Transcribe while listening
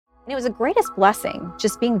And it was the greatest blessing,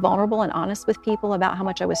 just being vulnerable and honest with people about how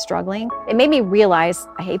much I was struggling. It made me realize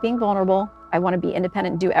I hate being vulnerable. I want to be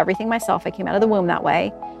independent and do everything myself. I came out of the womb that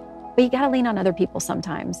way. But you got to lean on other people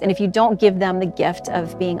sometimes. And if you don't give them the gift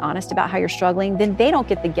of being honest about how you're struggling, then they don't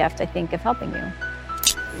get the gift, I think, of helping you.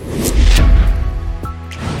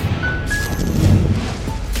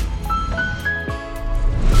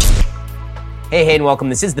 Hey, and welcome.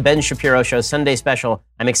 This is the Ben Shapiro Show Sunday Special.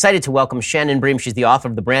 I'm excited to welcome Shannon Bream. She's the author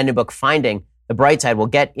of the brand new book, Finding the Bright Side. We'll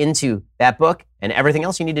get into that book and everything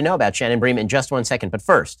else you need to know about Shannon Bream in just 1 second. But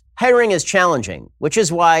first, hiring is challenging, which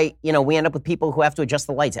is why, we end up with people who have to adjust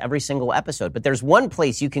the lights every single episode. But there's one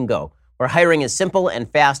place you can go where hiring is simple and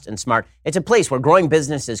fast and smart. It's a place where growing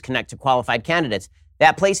businesses connect to qualified candidates.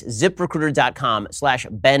 That place,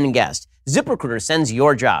 ZipRecruiter.com/BenGuest. ZipRecruiter sends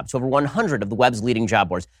your job to over 100 of the web's leading job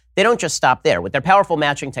boards. They don't just stop there. With their powerful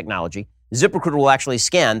matching technology, ZipRecruiter will actually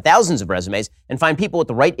scan thousands of resumes and find people with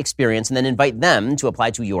the right experience and then invite them to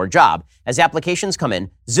apply to your job. As applications come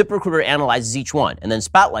in, ZipRecruiter analyzes each one and then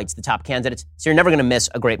spotlights the top candidates, so you're never going to miss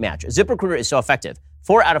a great match. ZipRecruiter is so effective.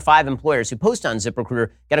 4 out of 5 employers who post on ZipRecruiter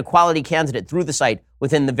get a quality candidate through the site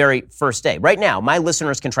within the very first day. Right now, my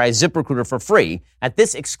listeners can try ZipRecruiter for free at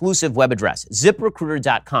this exclusive web address,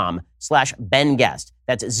 ZipRecruiter.com/BenGuest.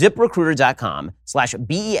 That's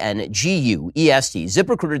ZipRecruiter.com/BenGuest.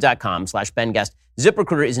 ZipRecruiter.com/BenGuest.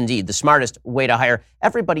 ZipRecruiter is indeed the smartest way to hire.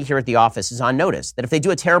 Everybody here at the office is on notice that if they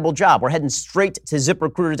do a terrible job, we're heading straight to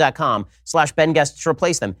ZipRecruiter.com/BenGuest to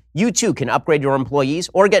replace them. You too can upgrade your employees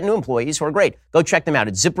or get new employees who are great. Go check them out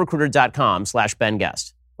at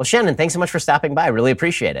ZipRecruiter.com/BenGuest. Well, Shannon, thanks so much for stopping by. I really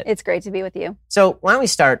appreciate it. It's great to be with you. So why don't we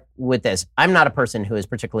start with this? I'm not a person who is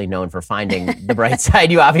particularly known for finding the bright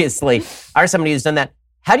side. You obviously are somebody who's done that.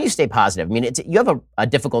 How do you stay positive? I mean, you have a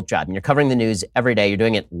difficult job. You're covering the news every day. You're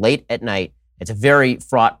doing it late at night. It's a very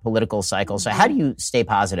fraught political cycle. So how do you stay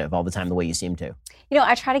positive all the time the way you seem to?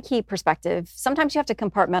 I try to keep perspective. Sometimes you have to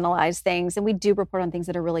compartmentalize things, and we do report on things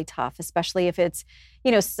that are really tough, especially if it's,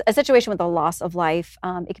 a situation with a loss of life.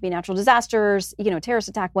 It could be natural disasters, terrorist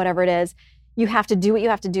attack, whatever it is. You have to do what you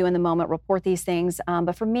have to do in the moment, report these things.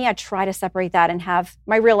 But for me, I try to separate that and have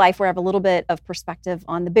my real life where I have a little bit of perspective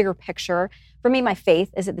on the bigger picture. For me, my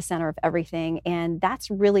faith is at the center of everything. And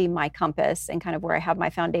that's really my compass and kind of where I have my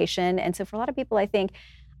foundation. And so for a lot of people, I think,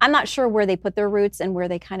 I'm not sure where they put their roots and where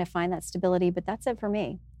they kind of find that stability, but that's it for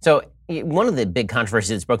me. So one of the big controversies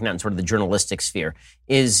that's broken out in sort of the journalistic sphere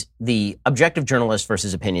is the objective journalist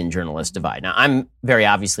versus opinion journalist divide. Now, I'm very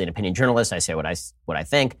obviously an opinion journalist. I say what I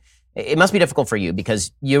think. It must be difficult for you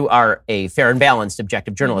because you are a fair and balanced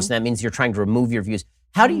objective journalist, and that means you're trying to remove your views.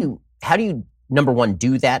 How do you, number one,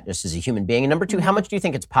 do that just as a human being? And number two, how much do you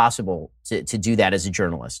think it's possible to do that as a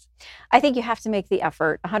journalist? I think you have to make the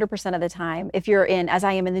effort 100% of the time. If you're in, as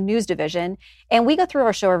I am in the news division, and we go through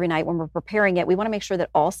our show every night when we're preparing it, we want to make sure that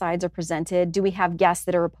all sides are presented. Do we have guests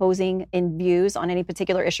that are opposing in views on any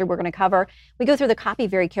particular issue we're going to cover? We go through the copy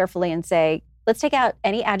very carefully and say, let's take out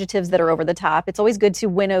any adjectives that are over the top. It's always good to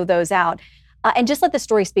winnow those out. And just let the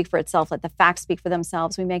story speak for itself. Let the facts speak for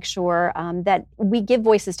themselves. We make sure that we give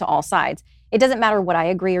voices to all sides. It doesn't matter what I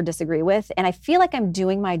agree or disagree with. And I feel like I'm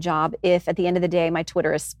doing my job if at the end of the day, my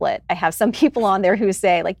Twitter is split. I have some people on there who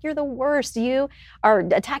say, you're the worst. You are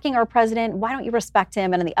attacking our president. Why don't you respect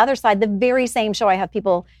him? And on the other side, the very same show, I have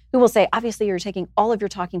people who will say, obviously, you're taking all of your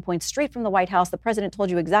talking points straight from the White House. The president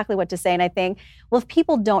told you exactly what to say. And I think, well, if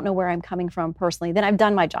people don't know where I'm coming from personally, then I've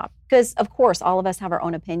done my job. Because, of course, all of us have our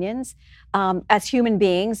own opinions as human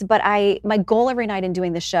beings. But my goal every night in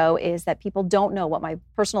doing the show is that people don't know what my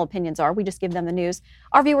personal opinions are. We just give them the news.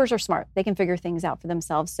 Our viewers are smart. They can figure things out for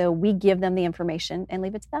themselves. So we give them the information and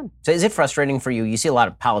leave it to them. So is it frustrating for you? You see a lot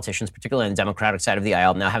of politicians, particularly on the Democratic side of the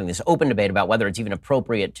aisle, now having this open debate about whether it's even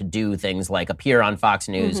appropriate to do things like appear on Fox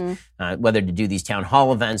News, whether to do these town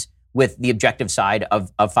hall events with the objective side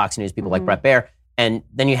of Fox News, people like Bret Baier. And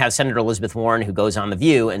then you have Senator Elizabeth Warren who goes on The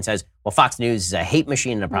View and says, well, Fox News is a hate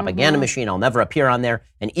machine and a propaganda machine. I'll never appear on there.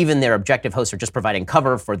 And even their objective hosts are just providing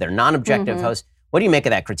cover for their non-objective hosts. What do you make of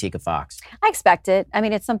that critique of Fox? I expect it. I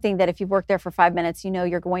mean, it's something that if you've worked there for 5 minutes,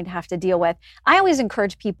 you're going to have to deal with. I always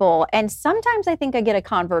encourage people, and sometimes I think I get a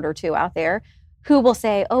convert or two out there who will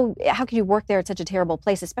say, oh, how could you work there at such a terrible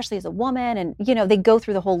place, especially as a woman? And, they go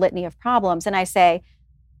through the whole litany of problems. And I say,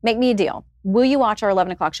 make me a deal. Will you watch our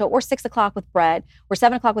 11 o'clock show or 6 o'clock with Brett or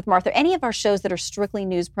 7 o'clock with Martha, any of our shows that are strictly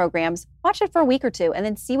news programs? Watch it for a week or two and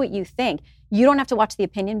then see what you think. You don't have to watch the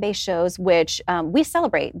opinion-based shows, which we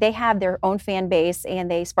celebrate. They have their own fan base and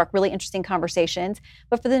they spark really interesting conversations.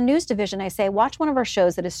 But for the news division, I say, watch one of our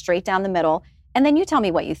shows that is straight down the middle and then you tell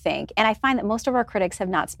me what you think. And I find that most of our critics have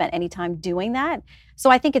not spent any time doing that. So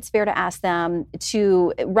I think it's fair to ask them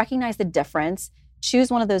to recognize the difference,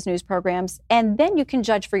 choose one of those news programs, and then you can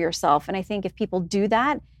judge for yourself. And I think if people do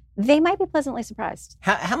that, they might be pleasantly surprised.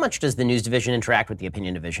 How much does the news division interact with the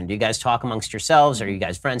opinion division? Do you guys talk amongst yourselves? Are you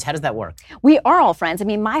guys friends? How does that work? We are all friends. I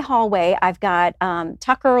mean, my hallway, I've got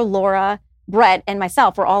Tucker, Laura, Brett, and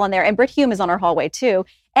myself. We're all on there. And Britt Hume is on our hallway, too.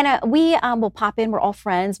 And we will pop in. We're all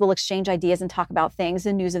friends. We'll exchange ideas and talk about things,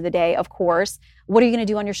 the news of the day, of course. What are you going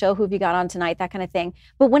to do on your show? Who have you got on tonight? That kind of thing.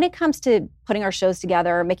 But when it comes to putting our shows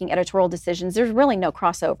together, making editorial decisions, there's really no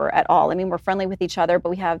crossover at all. I mean, we're friendly with each other, but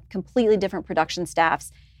we have completely different production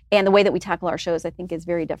staffs. And the way that we tackle our shows, I think, is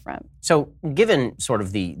very different. So given sort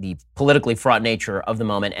of the politically fraught nature of the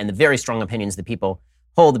moment and the very strong opinions that people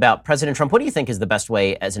hold about President Trump, what do you think is the best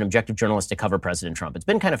way as an objective journalist to cover President Trump? It's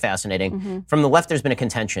been kind of fascinating. Mm-hmm. From the left, there's been a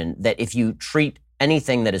contention that if you treat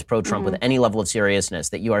anything that is pro-Trump with any level of seriousness,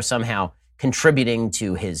 that you are somehow contributing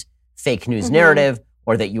to his fake news narrative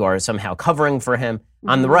or that you are somehow covering for him.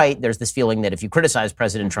 On the right, there's this feeling that if you criticize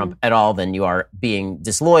President Trump at all, then you are being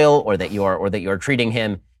disloyal or that you are treating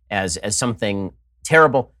him as something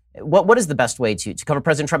terrible. What is the best way to cover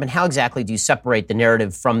President Trump, and how exactly do you separate the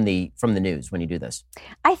narrative from the news when you do this?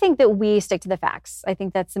 I think that we stick to the facts. I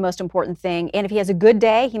think that's the most important thing. And if he has a good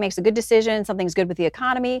day, he makes a good decision, something's good with the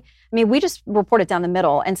economy. I mean, we just report it down the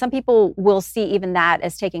middle. And some people will see even that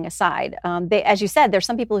as taking a side. As you said, there's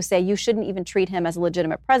some people who say you shouldn't even treat him as a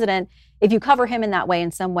legitimate president. If you cover him in that way,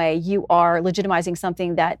 in some way, you are legitimizing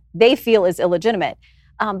something that they feel is illegitimate.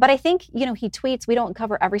 But I think, he tweets. We don't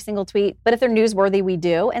cover every single tweet, but if they're newsworthy, we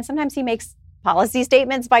do. And sometimes he makes policy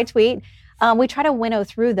statements by tweet. We try to winnow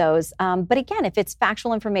through those. But again, if it's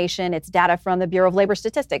factual information, it's data from the Bureau of Labor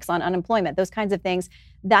Statistics on unemployment, those kinds of things,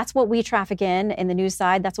 that's what we traffic in the news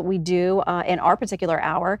side. That's what we do in our particular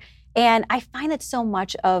hour. And I find that so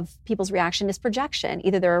much of people's reaction is projection.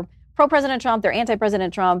 Either they're pro-President Trump, they're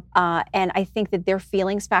anti-President Trump. And I think that their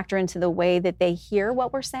feelings factor into the way that they hear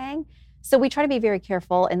what we're saying. So we try to be very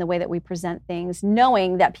careful in the way that we present things,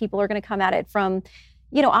 knowing that people are going to come at it from,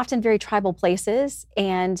 often very tribal places.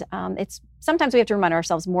 And it's sometimes we have to remind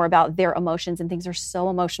ourselves more about their emotions, and things are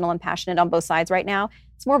so emotional and passionate on both sides right now.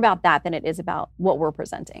 It's more about that than it is about what we're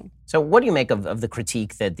presenting. So what do you make of the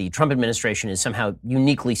critique that the Trump administration is somehow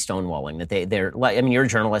uniquely stonewalling, that they're I mean, you're a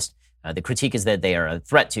journalist. The critique is that they are a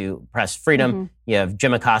threat to press freedom. You have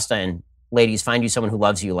Jim Acosta, and ladies, find you someone who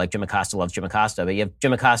loves you like Jim Acosta loves Jim Acosta. But you have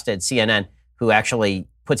Jim Acosta at CNN, who actually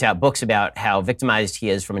puts out books about how victimized he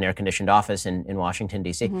is from an air-conditioned office in Washington,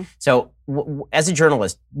 D.C. So as a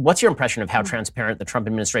journalist, what's your impression of how transparent the Trump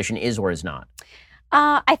administration is or is not?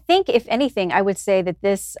 I think, if anything, I would say that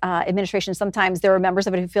this administration, sometimes there are members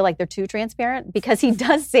of it who feel like they're too transparent, because he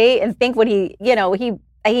does say and think what he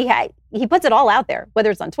puts it all out there,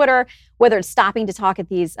 whether it's on Twitter, whether it's stopping to talk at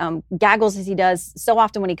these gaggles as he does so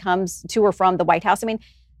often when he comes to or from the White House. I mean,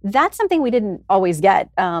 that's something we didn't always get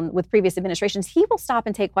with previous administrations. He will stop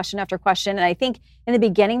and take question after question. And I think in the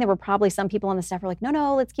beginning, there were probably some people on the staff who were like,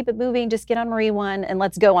 no, let's keep it moving. Just get on Marie 1 and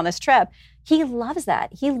let's go on this trip. He loves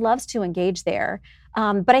that. He loves to engage there.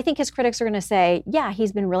 But I think his critics are going to say, yeah,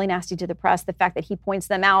 he's been really nasty to the press. The fact that he points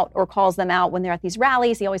them out or calls them out when they're at these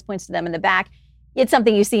rallies, he always points to them in the back. It's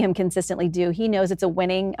something you see him consistently do. He knows it's a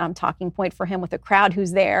winning talking point for him with a crowd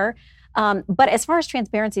who's there. But as far as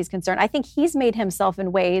transparency is concerned, I think he's made himself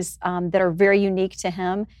in ways that are very unique to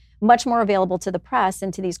him, much more available to the press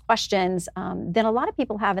and to these questions than a lot of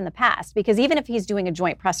people have in the past. Because even if he's doing a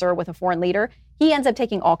joint presser with a foreign leader, he ends up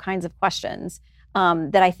taking all kinds of questions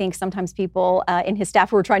that I think sometimes people in his staff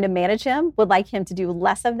who are trying to manage him would like him to do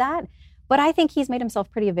less of that. But I think he's made himself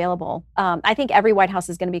pretty available. I think every White House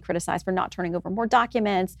is going to be criticized for not turning over more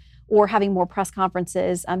documents or having more press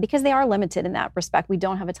conferences because they are limited in that respect. We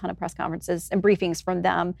don't have a ton of press conferences and briefings from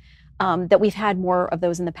them that we've had more of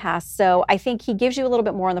those in the past. So I think he gives you a little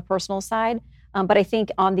bit more on the personal side. But I think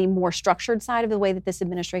on the more structured side of the way that this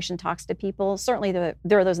administration talks to people, certainly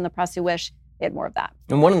there are those in the press who wish they had more of that.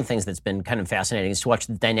 And one of the things that's been kind of fascinating is to watch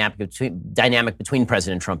the dynamic between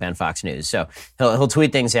President Trump and Fox News. So he'll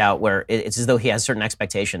tweet things out where it's as though he has certain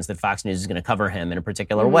expectations that Fox News is going to cover him in a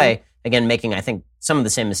particular way. Again, making, I think, some of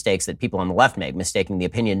the same mistakes that people on the left make, mistaking the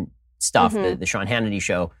opinion stuff, the Sean Hannity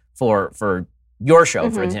show for your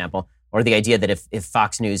show, for example, or the idea that if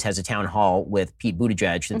Fox News has a town hall with Pete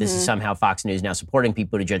Buttigieg, that this is somehow Fox News now supporting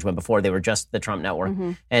Pete Buttigieg when before they were just the Trump network.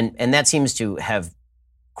 And that seems to have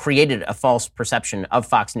created a false perception of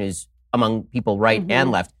Fox News among people right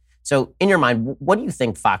and left. So in your mind, what do you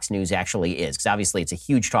think Fox News actually is? Because obviously it's a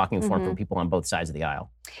huge talking point for people on both sides of the aisle.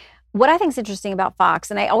 What I think is interesting about Fox,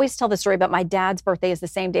 and I always tell the story about my dad's birthday is the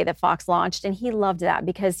same day that Fox launched, and he loved that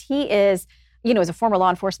because he is, is a former law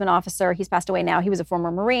enforcement officer. He's passed away now. He was a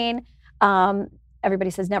former Marine.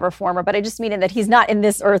 Everybody says never former, but I just mean that he's not in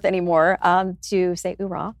this earth anymore, to say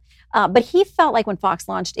oorah. But he felt like when Fox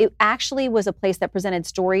launched, it actually was a place that presented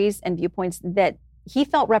stories and viewpoints that he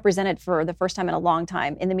felt represented for the first time in a long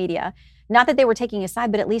time in the media. Not that they were taking his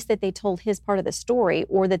side, but at least that they told his part of the story,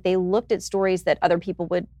 or that they looked at stories that other people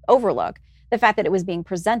would overlook. The fact that it was being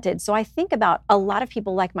presented. So I think about a lot of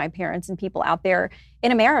people like my parents and people out there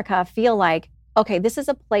in America feel like, okay, this is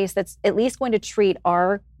a place that's at least going to treat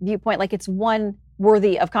our viewpoint like it's one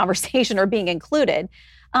worthy of conversation or being included.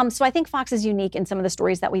 So I think Fox is unique in some of the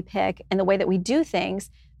stories that we pick and the way that we do things.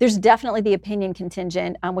 There's definitely the opinion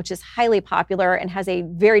contingent, which is highly popular and has a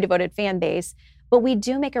very devoted fan base. But we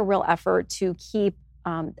do make a real effort to keep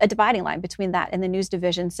a dividing line between that and the news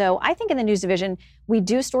division. So I think in the news division, we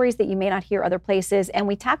do stories that you may not hear other places, and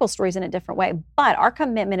we tackle stories in a different way. But our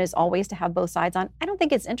commitment is always to have both sides on. I don't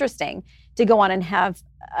think it's interesting to go on and have,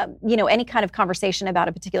 any kind of conversation about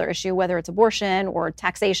a particular issue, whether it's abortion or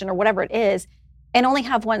taxation or whatever it is, and only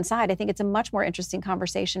have one side. I think it's a much more interesting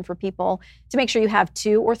conversation for people to make sure you have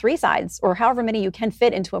 2 or 3 sides, or however many you can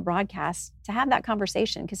fit into a broadcast, to have that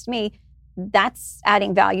conversation. Because to me, that's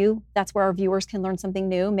adding value. That's where our viewers can learn something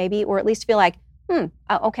new, maybe, or at least feel like,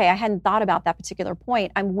 okay, I hadn't thought about that particular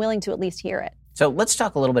point. I'm willing to at least hear it. So let's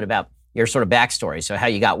talk a little bit about your sort of backstory, so how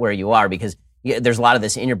you got where you are, because there's a lot of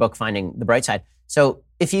this in your book, Finding the Bright Side. So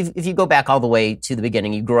if you go back all the way to the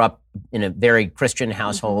beginning, you grew up in a very Christian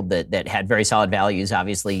household that had very solid values.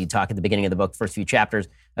 Obviously, you talk at the beginning of the book, first few chapters,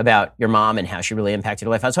 about your mom and how she really impacted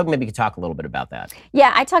your life. I was hoping maybe you could talk a little bit about that.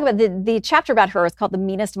 Yeah, I talk about the chapter about her is called The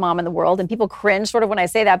Meanest Mom in the World, and people cringe sort of when I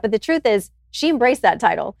say that. But the truth is, she embraced that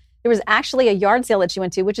title. There was actually a yard sale that she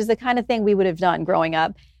went to, which is the kind of thing we would have done growing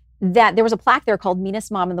up, that there was a plaque there called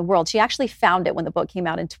Meanest Mom in the World. She actually found it when the book came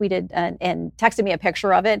out and tweeted and texted me a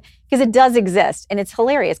picture of it, because it does exist. And it's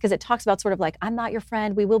hilarious because it talks about sort of like, I'm not your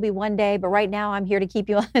friend. We will be one day. But right now I'm here to keep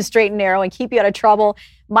you on the straight and narrow and keep you out of trouble.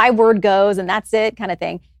 My word goes and that's it, kind of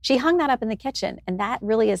thing. She hung that up in the kitchen. And that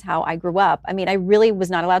really is how I grew up. I mean, I really was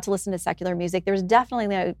not allowed to listen to secular music. There was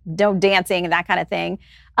definitely no dancing and that kind of thing.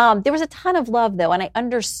 There was a ton of love, though, and I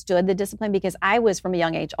understood the discipline because I was, from a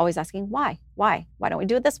young age, always asking, why? Why don't we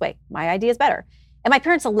do it this way? My idea is better. And my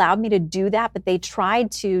parents allowed me to do that, but they tried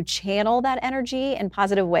to channel that energy in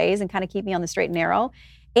positive ways and kind of keep me on the straight and narrow.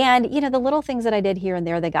 And, the little things that I did here and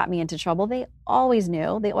there that got me into trouble, they always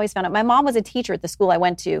knew. They always found out. My mom was a teacher at the school I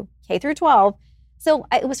went to, K through 12. So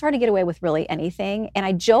it was hard to get away with really anything. And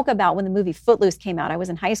I joke about when the movie Footloose came out, I was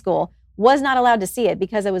in high school, was not allowed to see it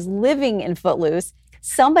because I was living in Footloose.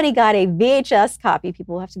 Somebody got a VHS copy.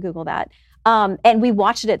 People will have to Google that. And we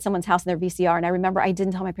watched it at someone's house in their VCR. And I remember I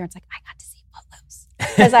didn't tell my parents, I got to see Footloose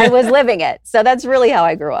because I was living it. So that's really how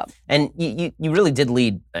I grew up. And you really did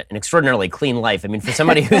lead an extraordinarily clean life. I mean, for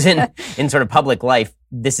somebody who's in sort of public life,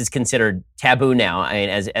 this is considered taboo now. I mean,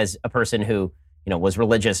 as a person who was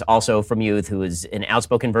religious also from youth, who is an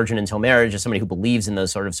outspoken virgin until marriage, as somebody who believes in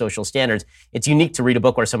those sort of social standards, it's unique to read a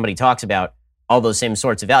book where somebody talks about all those same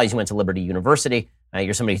sorts of values. You went to Liberty University.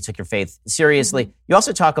 You're somebody who took your faith seriously. Mm-hmm. You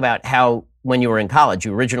also talk about how when you were in college,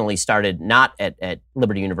 you originally started not at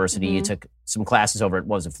Liberty University. Mm-hmm. You took some classes over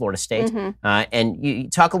at, Florida State. Mm-hmm. And you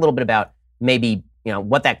talk a little bit about maybe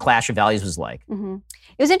what that clash of values was like. Mm-hmm.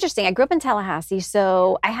 It was interesting. I grew up in Tallahassee,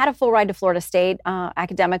 so I had a full ride to Florida State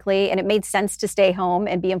academically, and it made sense to stay home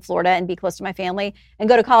and be in Florida and be close to my family and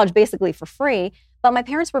go to college basically for free. But my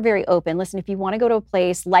parents were very open. Listen, if you want to go to a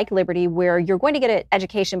place like Liberty where you're going to get an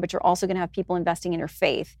education, but you're also going to have people investing in your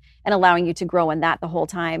faith and allowing you to grow in that the whole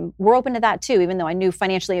time, we're open to that too, even though I knew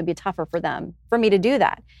financially it'd be tougher for me to do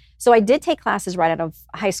that. So I did take classes right out of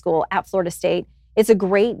high school at Florida State. It's a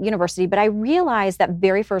great university, but I realized that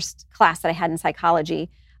very first class that I had in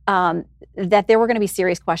psychology, that there were going to be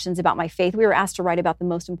serious questions about my faith. We were asked to write about the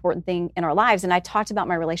most important thing in our lives, and I talked about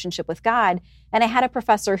my relationship with God. And I had a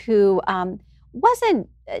professor who wasn't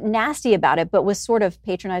nasty about it, but was sort of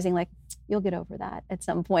patronizing, like, you'll get over that at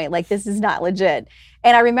some point. Like, this is not legit.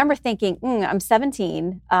 And I remember thinking, I'm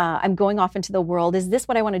 17, I'm going off into the world. Is this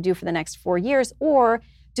what I want to do for the next 4 years? Or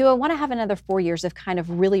do I want to have another 4 years of kind of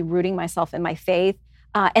really rooting myself in my faith?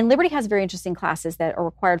 And Liberty has very interesting classes that are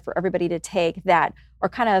required for everybody to take that are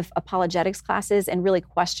kind of apologetics classes and really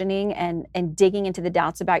questioning and digging into the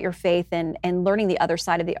doubts about your faith and learning the other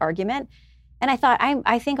side of the argument. And I thought,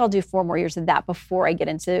 I think I'll do 4 more years of that before I get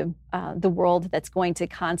into the world that's going to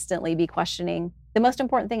constantly be questioning the most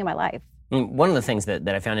important thing in my life. One of the things that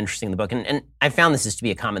I found interesting in the book, and I found this is to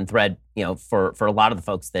be a common thread, for a lot of the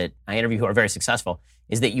folks that I interview who are very successful,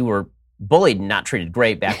 is that you were bullied and not treated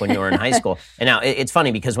great back when you were in high school. And now it's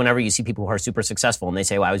funny because whenever you see people who are super successful and they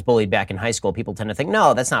say, well, I was bullied back in high school, people tend to think,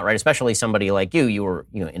 no, that's not right. Especially somebody like you. You were,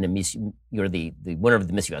 you were the winner of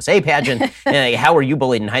the Miss USA pageant. And how were you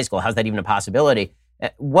bullied in high school? How's that even a possibility?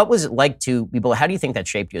 What was it like to be bullied? How do you think that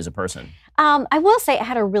shaped you as a person? I will say I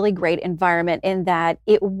had a really great environment in that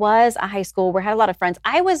it was a high school where I had a lot of friends.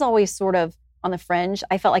 I was always sort of on the fringe.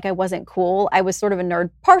 I felt like I wasn't cool. I was sort of a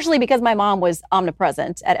nerd, partially because my mom was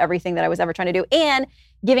omnipresent at everything that I was ever trying to do and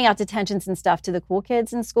giving out detentions and stuff to the cool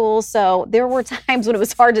kids in school. So there were times when it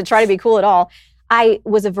was hard to try to be cool at all. I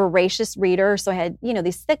was a voracious reader. So I had,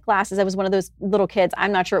 these thick glasses. I was one of those little kids.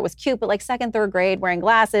 I'm not sure it was cute, but like second, third grade wearing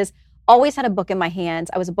glasses, always had a book in my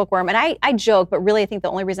hands. I was a bookworm. And I joke, but really I think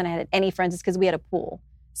the only reason I had any friends is because we had a pool.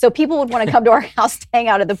 So people would want to come to our house to hang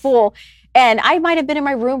out at the pool. And I might have been in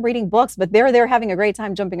my room reading books, but they're there having a great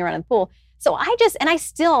time jumping around in the pool. So I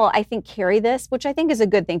still think, carry this, which I think is a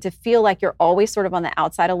good thing, to feel like you're always sort of on the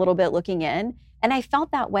outside a little bit looking in. And I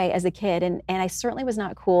felt that way as a kid. And I certainly was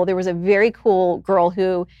not cool. There was a very cool girl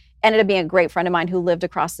who ended up being a great friend of mine who lived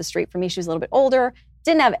across the street from me. She was a little bit older,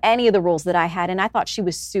 didn't have any of the rules that I had. And I thought she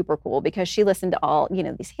was super cool because she listened to all,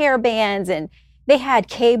 these hair bands, and they had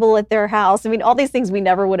cable at their house. I mean, all these things we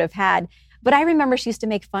never would have had. But I remember she used to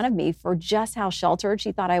make fun of me for just how sheltered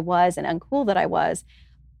she thought I was and uncool that I was.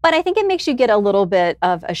 But I think it makes you get a little bit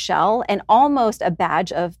of a shell and almost a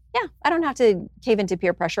badge of, I don't have to cave into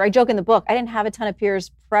peer pressure. I joke in the book, I didn't have a ton of peers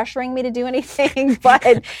pressuring me to do anything,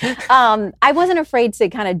 but I wasn't afraid to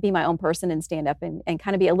kind of be my own person and stand up and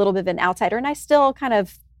kind of be a little bit of an outsider. And I still kind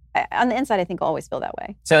of, on the inside, I think I'll always feel that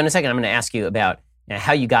way. So in a second, I'm going to ask you about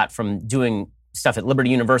how you got from doing stuff at Liberty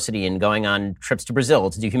University and going on trips to Brazil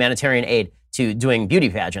to do humanitarian aid to doing beauty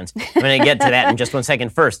pageants. I'm going to get to that in just one second.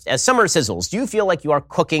 First, as summer sizzles, do you feel like you are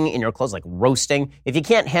cooking in your clothes, like roasting? If you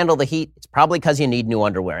can't handle the heat, it's probably because you need new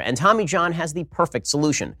underwear. And Tommy John has the perfect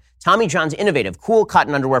solution. Tommy John's innovative, cool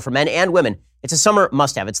cotton underwear for men and women. It's a summer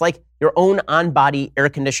must-have. It's like your own on-body air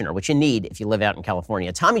conditioner, which you need if you live out in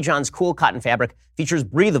California. Tommy John's cool cotton fabric features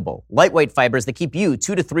breathable, lightweight fibers that keep you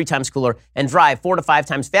 2 to 3 times cooler and dry 4 to 5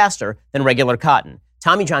 times faster than regular cotton.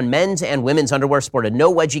 Tommy John men's and women's underwear sport a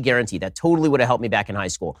no wedgie guarantee that totally would have helped me back in high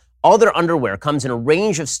school. All their underwear comes in a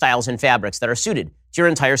range of styles and fabrics that are suited to your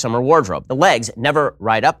entire summer wardrobe. The legs never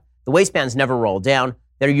ride up. The waistbands never roll down.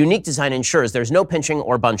 Their unique design ensures there's no pinching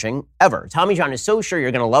or bunching ever. Tommy John is so sure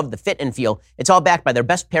you're going to love the fit and feel. It's all backed by their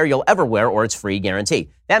best pair you'll ever wear or its free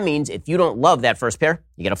guarantee. That means if you don't love that first pair,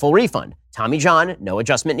 you get a full refund. Tommy John, no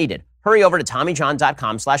adjustment needed. Hurry over to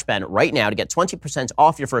TommyJohn.com/Ben right now to get 20%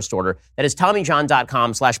 off your first order. That is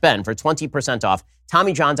TommyJohn.com/Ben for 20% off.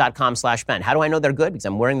 TommyJohn.com/Ben. How do I know they're good? Because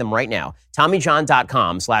I'm wearing them right now.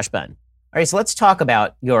 TommyJohn.com/Ben. All right, so let's talk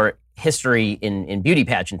about your history in beauty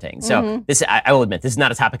pageanting. So this, I will admit, this is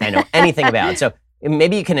not a topic I know anything about. So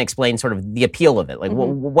maybe you can explain sort of the appeal of it. Like,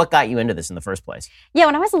 what got you into this in the first place? Yeah,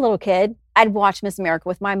 when I was a little kid, I'd watch Miss America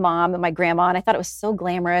with my mom and my grandma, and I thought it was so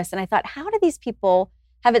glamorous. And I thought, how do these people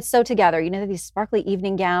have it so together? These sparkly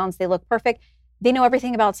evening gowns, they look perfect. They know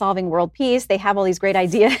everything about solving world peace. They have all these great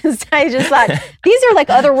ideas. I just thought, these are like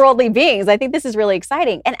otherworldly beings. I think this is really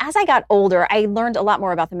exciting. And as I got older, I learned a lot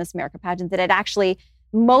more about the Miss America pageant, that it actually,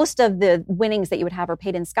 most of the winnings that you would have are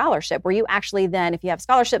paid in scholarship, where you actually then, if you have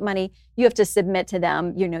scholarship money, you have to submit to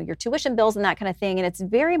them, your tuition bills and that kind of thing. And it's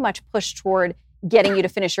very much pushed toward getting you to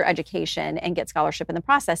finish your education and get scholarship in the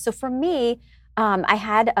process. So for me, I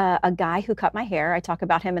had a guy who cut my hair. I talk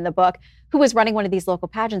about him in the book, who was running one of these local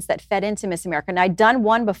pageants that fed into Miss America. And I'd done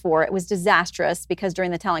one before. It was disastrous because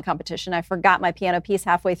during the talent competition, I forgot my piano piece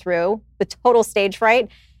halfway through, the total stage fright.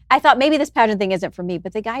 I thought maybe this pageant thing isn't for me,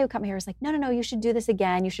 but the guy who cut my hair was like, no, you should do this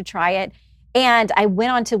again. You should try it. And I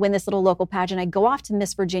went on to win this little local pageant. I go off to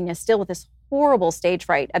Miss Virginia still with this horrible stage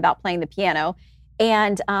fright about playing the piano.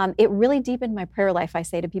 And it really deepened my prayer life, I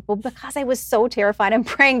say to people, because I was so terrified and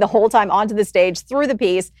praying the whole time onto the stage through the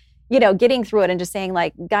piece, getting through it and just saying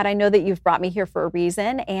like, God, I know that you've brought me here for a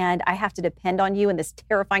reason, and I have to depend on you in this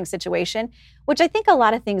terrifying situation, which I think a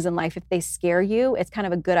lot of things in life, if they scare you, it's kind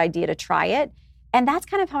of a good idea to try it. And that's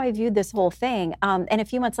kind of how I viewed this whole thing. And a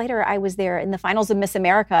few months later, I was there in the finals of Miss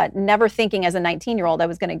America, never thinking as a 19-year-old I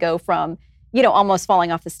was going to go from, almost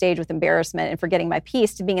falling off the stage with embarrassment and forgetting my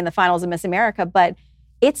piece to being in the finals of Miss America. But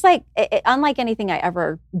it's like, unlike anything I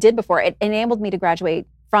ever did before, it enabled me to graduate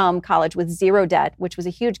from college with zero debt, which was a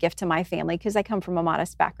huge gift to my family because I come from a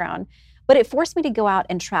modest background. But it forced me to go out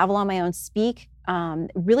and travel on my own, speak,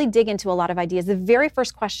 really dig into a lot of ideas. The very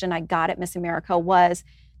first question I got at Miss America was,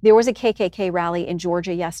 There was a KKK rally in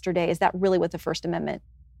Georgia yesterday. Is that really what the First Amendment,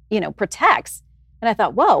 protects? And I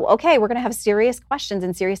thought, whoa, okay, we're going to have serious questions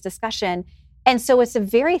and serious discussion. And so it's a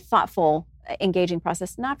very thoughtful, engaging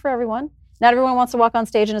process. Not for everyone. Not everyone wants to walk on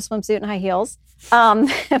stage in a swimsuit and high heels.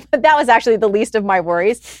 But that was actually the least of my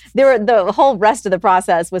worries. The whole rest of the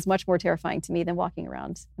process was much more terrifying to me than walking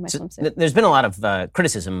around in my swimsuit. There's been a lot of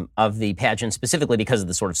criticism of the pageant, specifically because of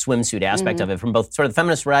the sort of swimsuit aspect of it, from both sort of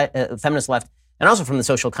the feminist left and also from the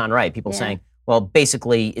social con right. People saying, well,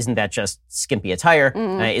 basically, isn't that just skimpy attire?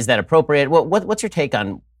 Is that appropriate? What's your take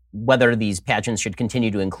on whether these pageants should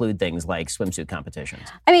continue to include things like swimsuit competitions?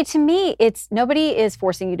 I mean, to me, nobody is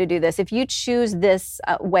forcing you to do this. If you choose this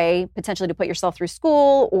way, potentially to put yourself through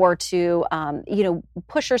school or to,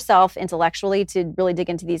 push yourself intellectually to really dig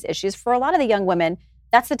into these issues, for a lot of the young women,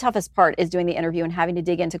 that's the toughest part, is doing the interview and having to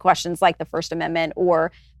dig into questions like the First Amendment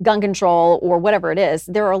or gun control or whatever it is.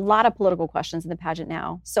 There are a lot of political questions in the pageant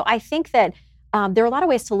now. So I think that there are a lot of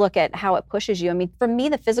ways to look at how it pushes you. I mean, for me,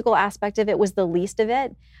 the physical aspect of it was the least of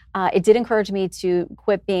it. It did encourage me to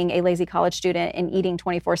quit being a lazy college student and eating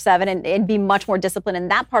 24/7 and be much more disciplined in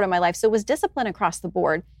that part of my life. So it was discipline across the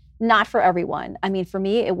board, not for everyone. I mean, for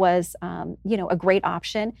me, it was, a great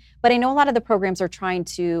option. But I know a lot of the programs are trying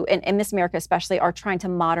to, and Miss America especially, are trying to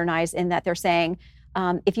modernize in that they're saying,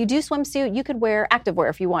 if you do swimsuit, you could wear activewear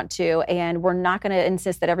if you want to, and we're not going to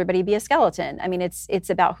insist that everybody be a skeleton. I mean, it's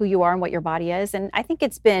about who you are and what your body is. And I think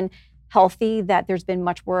it's been healthy that there's been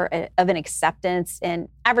much more of an acceptance in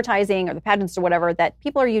advertising or the pageants or whatever, that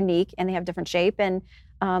people are unique and they have different shape. And,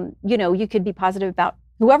 you could be positive about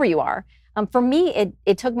whoever you are. For me,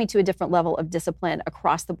 it took me to a different level of discipline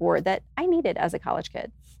across the board that I needed as a college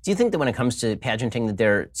kid. Do you think that when it comes to pageanting, that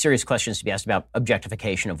there are serious questions to be asked about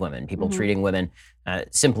objectification of women, people treating women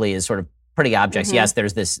simply as sort of pretty objects? Yes,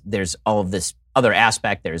 there's all of this other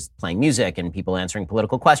aspect. There's playing music and people answering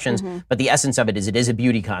political questions. But the essence of it is a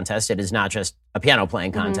beauty contest. It is not just a piano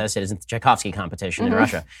playing contest. It isn't the Tchaikovsky competition in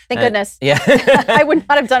Russia. Thank goodness. Yeah. I would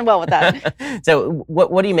not have done well with that. So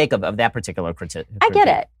what do you make of that particular critique? I get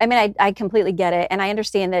it. I mean, I completely get it. And I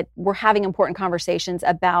understand that we're having important conversations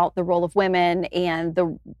about the role of women and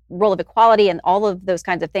the role of equality and all of those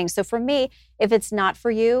kinds of things. So for me, if it's not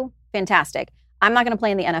for you, fantastic. I'm not going to play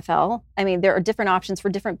in the NFL. I mean, there are different options for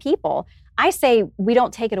different people. I say we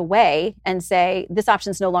don't take it away and say this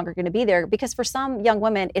option's no longer going to be there, because for some young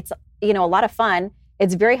women, it's a lot of fun.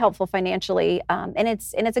 It's very helpful financially, and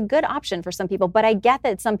it's a good option for some people. But I get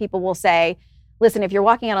that some people will say, listen, if you're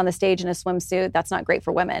walking out on the stage in a swimsuit, that's not great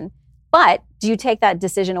for women. But do you take that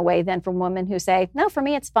decision away then from women who say, no, for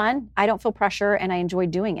me, it's fun. I don't feel pressure and I enjoy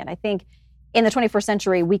doing it. I think in the 21st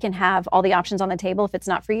century, we can have all the options on the table. If it's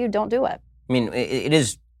not for you, don't do it. I mean, it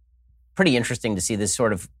is pretty interesting to see this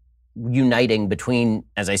sort of uniting between,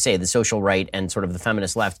 as I say, the social right and sort of the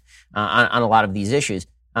feminist left on a lot of these issues.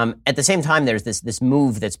 At the same time, there's this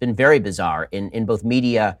move that's been very bizarre in both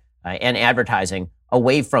media and advertising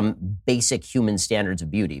away from basic human standards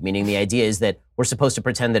of beauty, meaning the idea is that we're supposed to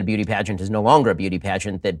pretend that a beauty pageant is no longer a beauty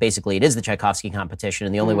pageant, that basically it is the Tchaikovsky competition,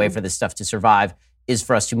 and the only way for this stuff to survive is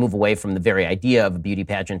for us to move away from the very idea of a beauty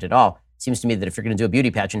pageant at all. It seems to me that if you're going to do a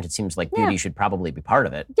beauty pageant, it seems like beauty should probably be part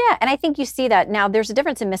of it. Yeah, and I think you see that now. There's a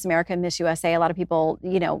difference in Miss America and Miss USA. A lot of people,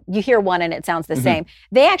 you hear one and it sounds the same.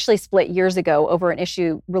 They actually split years ago over an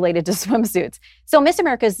issue related to swimsuits. So Miss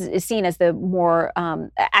America is seen as the more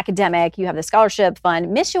academic. You have the scholarship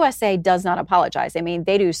fund. Miss USA does not apologize. I mean,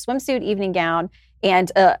 they do swimsuit, evening gown,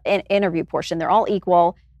 and an interview portion. They're all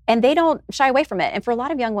equal. And they don't shy away from it. And for a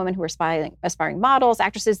lot of young women who are aspiring models,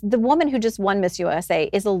 actresses, the woman who just won Miss USA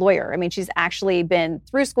is a lawyer. I mean, she's actually been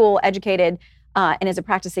through school, educated, and is a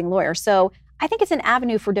practicing lawyer. So I think it's an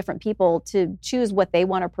avenue for different people to choose what they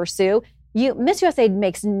want to pursue. Miss USA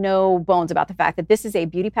makes no bones about the fact that this is a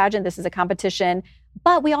beauty pageant, this is a competition,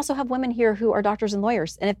 but we also have women here who are doctors and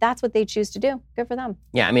lawyers. And if that's what they choose to do, good for them.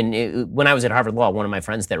 Yeah, I mean, when I was at Harvard Law, one of my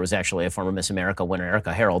friends there was actually a former Miss America winner,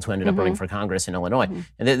 Erica Harold, who ended up running for Congress in Illinois.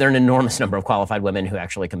 And there are an enormous number of qualified women who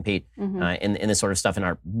actually compete in this sort of stuff and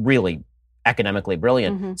are really academically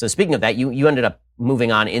brilliant. So speaking of that, you ended up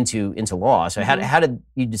moving on into law. So how did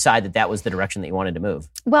you decide that was the direction that you wanted to move?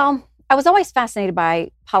 Well, I was always fascinated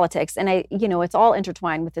by politics, and it's all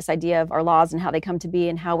intertwined with this idea of our laws and how they come to be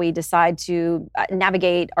and how we decide to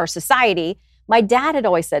navigate our society. My dad had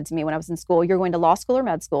always said to me when I was in school, you're going to law school or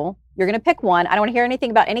med school. You're going to pick one. I don't want to hear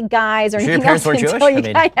anything about any guys or anything else. Your parents weren't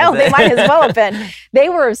Jewish? I know, they might as well have been. They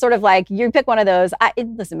were sort of like, you pick one of those.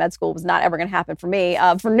 Listen, med school was not ever going to happen for me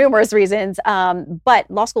for numerous reasons,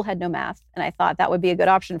 but law school had no math, and I thought that would be a good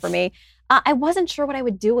option for me. I wasn't sure what I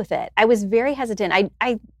would do with it. I was very hesitant.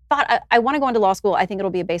 I thought I want to go into law school. I think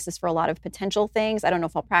it'll be a basis for a lot of potential things. I don't know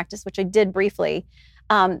if I'll practice, which I did briefly.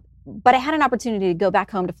 But I had an opportunity to go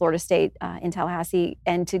back home to Florida State in Tallahassee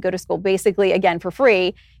and to go to school basically, again, for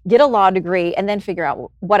free, get a law degree, and then figure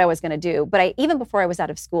out what I was going to do. But even before I was out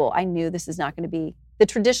of school, I knew this is not going to be, the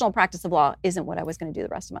traditional practice of law isn't what I was going to do the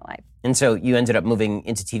rest of my life. And so you ended up moving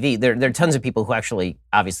into TV. There are tons of people who actually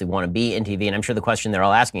obviously want to be in TV. And I'm sure the question they're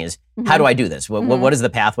all asking is, how do I do this? What is the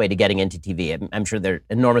pathway to getting into TV? I'm sure there are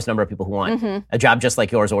an enormous number of people who want a job just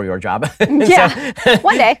like yours or your job. Yeah,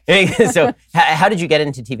 one day. So how did you get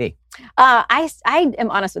into TV? I am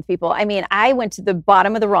honest with people. I mean, I went to the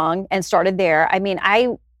bottom of the rung and started there. I mean, I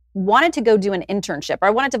wanted to go do an internship. I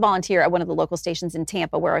wanted to volunteer at one of the local stations in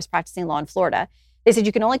Tampa where I was practicing law in Florida. They said,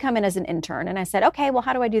 you can only come in as an intern. And I said, okay, well,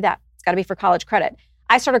 how do I do that? It's got to be for college credit.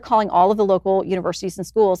 I started calling all of the local universities and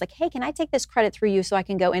schools like, hey, can I take this credit through you so I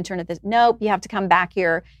can go intern at this? Nope, you have to come back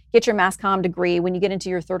here, get your mass comm degree. When you get into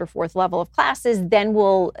your third or fourth level of classes, then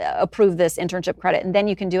we'll approve this internship credit. And then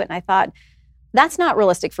you can do it. And I thought, that's not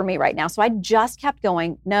realistic for me right now. So I just kept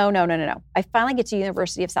going, no. I finally get to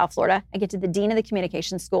University of South Florida. I get to the dean of the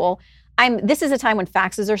communications school. This is a time when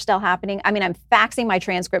faxes are still happening. I mean, I'm faxing my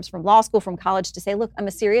transcripts from law school, from college to say, look, I'm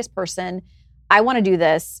a serious person. I want to do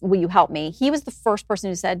this. Will you help me? He was the first person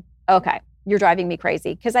who said, okay, you're driving me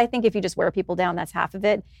crazy. Because I think if you just wear people down, that's half of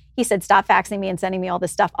it. He said, stop faxing me and sending me all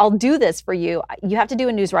this stuff. I'll do this for you. You have to do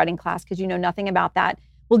a news writing class because you know nothing about that.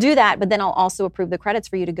 We'll do that, but then I'll also approve the credits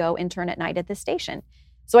for you to go intern at night at this station.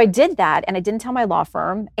 So I did that, and I didn't tell my law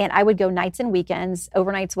firm, and I would go nights and weekends,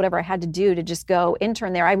 overnights, whatever I had to do to just go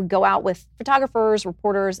intern there. I would go out with photographers,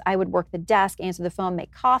 reporters. I would work the desk, answer the phone,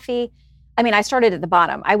 make coffee. I mean, I started at the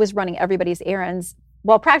bottom. I was running everybody's errands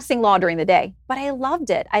while practicing law during the day, but I loved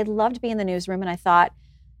it. I loved being in the newsroom, and I thought,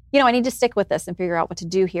 I need to stick with this and figure out what to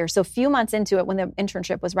do here. So a few months into it, when the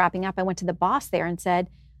internship was wrapping up, I went to the boss there and said,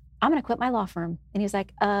 I'm going to quit my law firm. And he's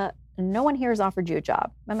like, no one here has offered you a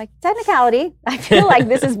job. I'm like, technicality. I feel like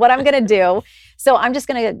this is what I'm going to do. So I'm just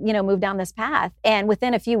going to, move down this path. And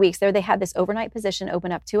within a few weeks there, they had this overnight position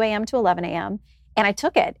open up 2 a.m. to 11 a.m. And I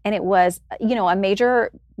took it. And it was, a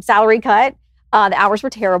major salary cut. The hours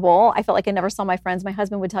were terrible. I felt like I never saw my friends. My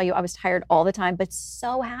husband would tell you I was tired all the time, but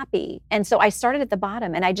so happy. And so I started at the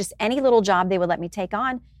bottom, and any little job they would let me take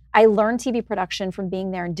on, I learned TV production from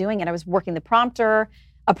being there and doing it. I was working the prompter.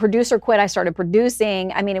 A producer quit, I started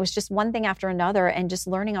producing. I mean, it was just one thing after another and just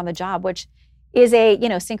learning on the job, which is a,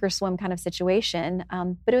 sink or swim kind of situation.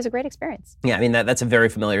 But it was a great experience. Yeah, I mean, that's a very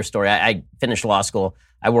familiar story. I finished law school.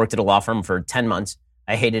 I worked at a law firm for 10 months.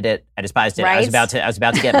 I hated it. I despised it. Right? I was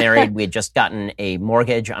about to get married. We had just gotten a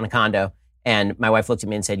mortgage on a condo. And my wife looked at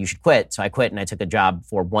me and said, you should quit. So I quit, and I took a job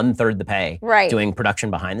for 1/3 the pay, doing production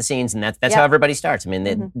behind the scenes. And that's how everybody starts. I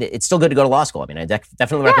mean, it's still good to go to law school. I mean, I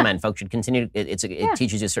definitely recommend folks should continue. It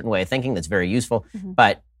teaches you a certain way of thinking that's very useful.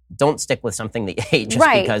 But don't stick with something that you hate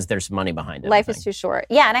just because there's some money behind it. Life is too short.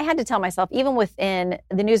 Yeah, and I had to tell myself, even within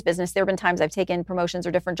the news business, there have been times I've taken promotions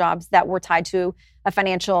or different jobs that were tied to a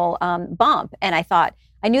financial bump. And I thought,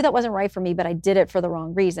 I knew that wasn't right for me, but I did it for the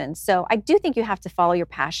wrong reasons. So I do think you have to follow your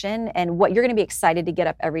passion and what you're going to be excited to get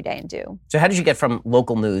up every day and do. So how did you get from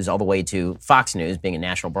local news all the way to Fox News, being a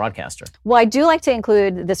national broadcaster? Well, I do like to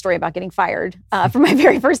include the story about getting fired for my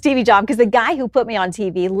very first TV job, because the guy who put me on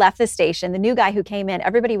TV left the station. The new guy who came in,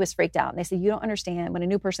 everybody was freaked out. And they said, you don't understand. When a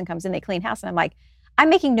new person comes in, they clean house. And I'm like,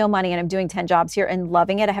 I'm making no money and I'm doing 10 jobs here and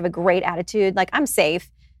loving it. I have a great attitude. Like, I'm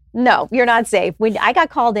safe. No, you're not safe. When I got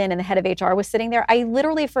called in and the head of HR was sitting there, I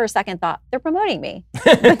literally for a second thought, they're promoting me.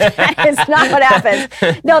 But that is not what happens.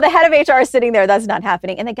 No, the head of HR is sitting there. That's not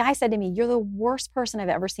happening. And the guy said to me, you're the worst person I've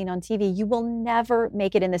ever seen on TV. You will never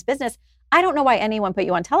make it in this business. I don't know why anyone put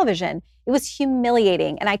you on television. It was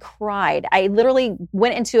humiliating. And I cried. I literally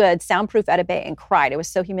went into a soundproof edit bay and cried. I was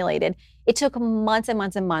so humiliated. It took months and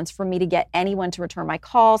months and months for me to get anyone to return my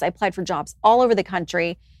calls. I applied for jobs all over the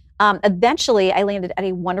country. Eventually, I landed at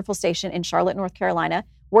a wonderful station in Charlotte, North Carolina,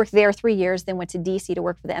 worked there 3 years, then went to DC to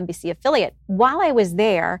work for the NBC affiliate. While I was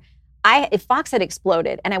there, Fox had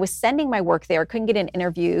exploded, and I was sending my work there, couldn't get an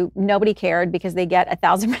interview. Nobody cared because they get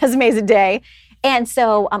 1,000 resumes a day. And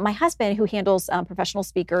so my husband, who handles professional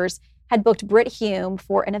speakers, had booked Britt Hume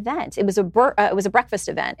for an event. It was a breakfast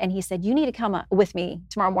event. And he said, you need to come with me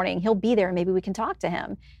tomorrow morning. He'll be there. Maybe we can talk to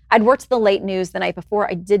him. I'd worked the late news the night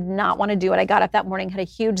before. I did not want to do it. I got up that morning, had a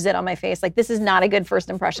huge zit on my face. Like, this is not a good first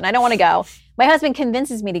impression. I don't want to go. My husband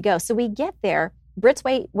convinces me to go. So we get there. Britt's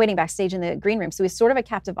waiting backstage in the green room. So he's sort of a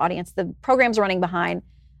captive audience. The program's running behind.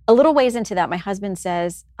 A little ways into that, my husband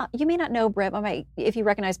says, you may not know Britt, but if you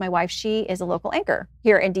recognize my wife, she is a local anchor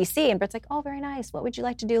here in D.C. And Britt's like, oh, very nice. What would you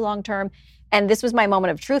like to do long term? And this was my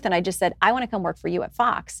moment of truth. And I just said, I want to come work for you at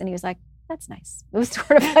Fox. And he was like, that's nice. It was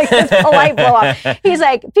sort of like this polite blow off. He's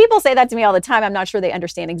like, people say that to me all the time. I'm not sure they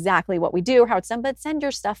understand exactly what we do, how it's done, but send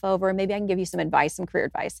your stuff over. Maybe I can give you some advice, some career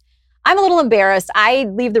advice. I'm a little embarrassed. I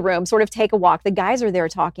leave the room, sort of take a walk. The guys are there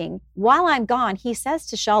talking. While I'm gone, he says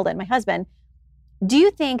to Sheldon, my husband, do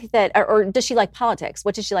you think that, or does she like politics?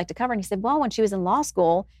 What does she like to cover? And he said, well, when she was in law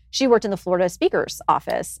school, she worked in the Florida Speaker's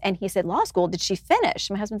office. And he said, law school, did she finish?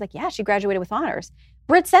 My husband's like, yeah, she graduated with honors.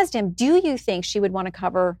 Britt says to him, do you think she would want to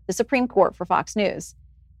cover the Supreme Court for Fox News?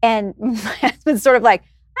 And my husband's sort of like,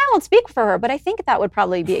 I won't speak for her, but I think that would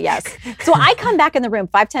probably be a yes. So I come back in the room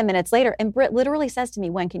 5-10 minutes later, and Britt literally says to me,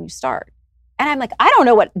 when can you start? And I'm like, I don't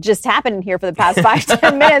know what just happened here for the past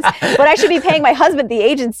 5-10 minutes, but I should be paying my husband the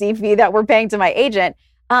agency fee that we're paying to my agent.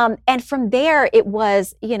 And from there, it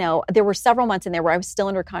was, there were several months in there where I was still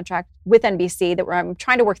under contract with NBC that where I'm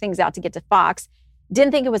trying to work things out to get to Fox.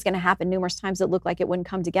 Didn't think it was going to happen. Numerous times it looked like it wouldn't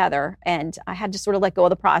come together. And I had to sort of let go of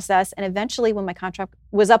the process. And eventually when my contract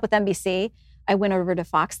was up with NBC, I went over to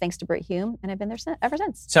Fox thanks to Britt Hume, and I've been there ever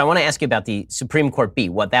since. So I want to ask you about the Supreme Court beat,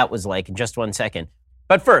 what that was like in just 1 second.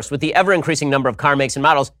 But first, with the ever-increasing number of car makes and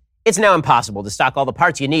models, it's now impossible to stock all the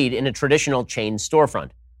parts you need in a traditional chain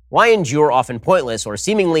storefront. Why endure often pointless or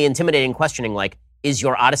seemingly intimidating questioning like, is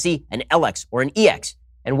your Odyssey an LX or an EX?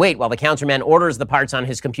 And wait while the counterman orders the parts on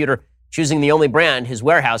his computer, choosing the only brand his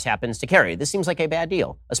warehouse happens to carry. This seems like a bad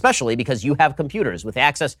deal, especially because you have computers with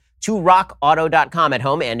access to rockauto.com at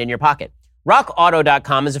home and in your pocket.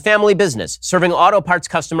 RockAuto.com is a family business serving auto parts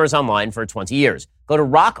customers online for 20 years. Go to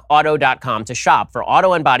RockAuto.com to shop for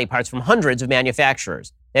auto and body parts from hundreds of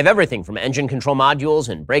manufacturers. They have everything from engine control modules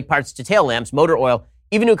and brake parts to tail lamps, motor oil,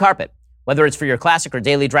 even new carpet. Whether it's for your classic or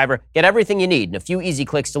daily driver, get everything you need in a few easy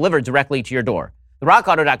clicks delivered directly to your door. The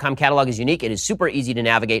RockAuto.com catalog is unique. It is super easy to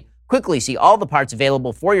navigate. Quickly see all the parts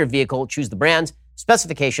available for your vehicle. Choose the brands,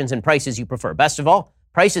 specifications, and prices you prefer. Best of all,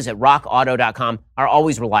 prices at rockauto.com are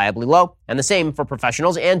always reliably low, and the same for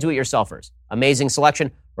professionals and do-it-yourselfers. Amazing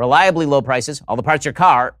selection, reliably low prices, all the parts your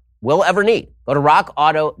car will ever need. Go to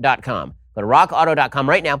rockauto.com. Go to rockauto.com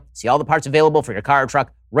right now. See all the parts available for your car or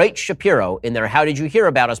truck. Write Shapiro in their How Did You Hear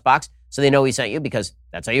About Us box so they know we sent you, because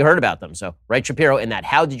that's how you heard about them. So write Shapiro in that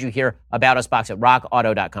How Did You Hear About Us box at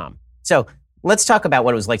rockauto.com. So let's talk about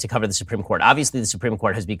what it was like to cover the Supreme Court. Obviously, the Supreme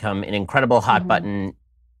Court has become an incredible hot button,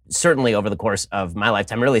 certainly over the course of my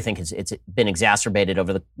lifetime. I really think it's been exacerbated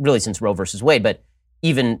really since Roe versus Wade. But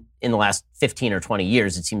even in the last 15 or 20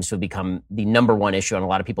 years, it seems to have become the number one issue on a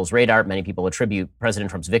lot of people's radar. Many people attribute President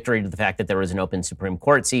Trump's victory to the fact that there was an open Supreme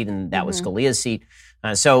Court seat, and that was Scalia's seat.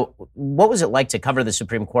 So what was it like to cover the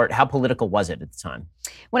Supreme Court? How political was it at the time?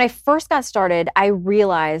 When I first got started, I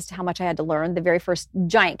realized how much I had to learn. The very first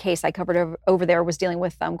giant case I covered over there was dealing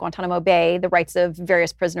with Guantanamo Bay, the rights of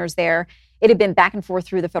various prisoners there. It had been back and forth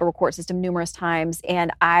through the federal court system numerous times.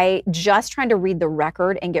 And I just trying to read the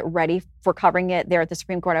record and get ready for covering it there at the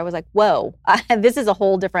Supreme Court, I was like, whoa, this is a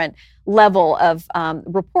whole different level of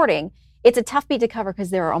reporting. It's a tough beat to cover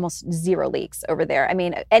because there are almost zero leaks over there. I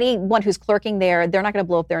mean, anyone who's clerking there, they're not going to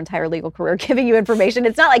blow up their entire legal career giving you information.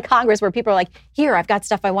 It's not like Congress where people are like, here, I've got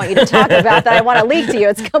stuff I want you to talk about that I want to leak to you.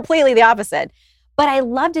 It's completely the opposite. But I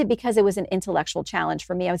loved it because it was an intellectual challenge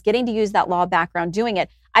for me. I was getting to use that law background doing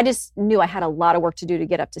it. I just knew I had a lot of work to do to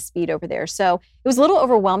get up to speed over there. So it was a little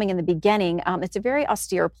overwhelming in the beginning. It's a very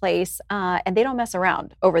austere place, and they don't mess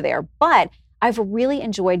around over there. But I've really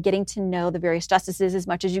enjoyed getting to know the various justices as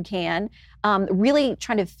much as you can, really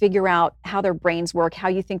trying to figure out how their brains work, how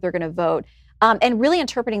you think they're going to vote, and really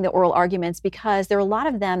interpreting the oral arguments, because there are a lot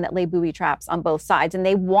of them that lay booby traps on both sides, and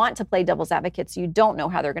they want to play devil's advocate so you don't know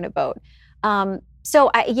how they're going to vote.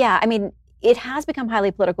 It has become highly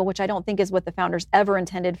political, which I don't think is what the founders ever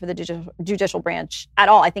intended for the judicial branch at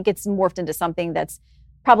all. I think it's morphed into something that's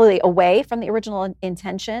probably away from the original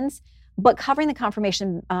intentions. But covering the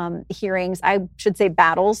confirmation hearings, I should say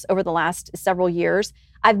battles over the last several years,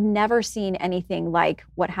 I've never seen anything like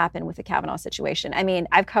what happened with the Kavanaugh situation. I mean,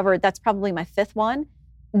 I've covered, that's probably my fifth one.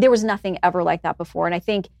 There was nothing ever like that before. And I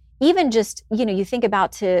think even just, you think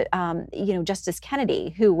about Justice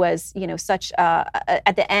Kennedy, who was, such,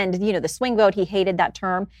 at the end, the swing vote, he hated that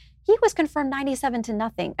term. He was confirmed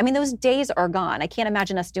 97-0. I mean, those days are gone. I can't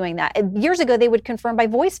imagine us doing that. Years ago, they would confirm by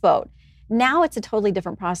voice vote. Now it's a totally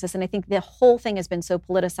different process. And I think the whole thing has been so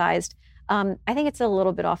politicized. I think it's a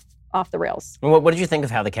little bit off the rails. What did you think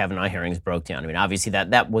of how the Kavanaugh hearings broke down? I mean, obviously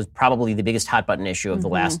that was probably the biggest hot button issue of the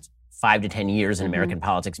last 5 to 10 years in American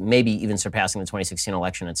politics, maybe even surpassing the 2016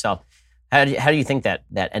 election itself. How do you think that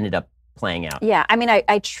ended up playing out? Yeah, I mean,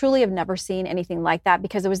 I truly have never seen anything like that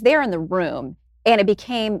because it was there in the room and it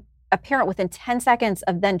became apparent within 10 seconds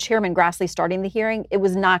of then Chairman Grassley starting the hearing, it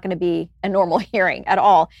was not going to be a normal hearing at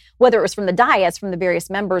all, whether it was from the dais, from the various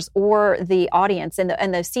members, or the audience and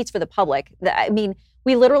the seats for the public. I mean,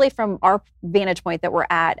 we literally, from our vantage point that we're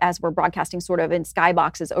at as we're broadcasting sort of in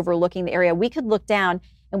skyboxes overlooking the area, we could look down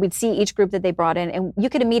and we'd see each group that they brought in. And you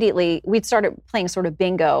could immediately, we'd started playing sort of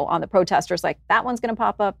bingo on the protesters, like that one's going to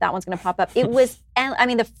pop up, that one's going to pop up. It was, and I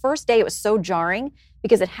mean, the first day it was so jarring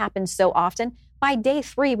because it happened so often. By day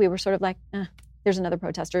 3, we were sort of like, there's another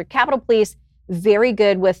protester. Capitol Police, very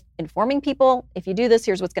good with informing people. If you do this,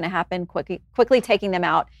 here's what's going to happen, quickly taking them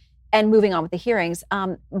out and moving on with the hearings.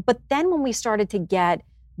 But then when we started to get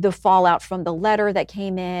the fallout from the letter that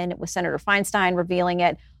came in with Senator Feinstein revealing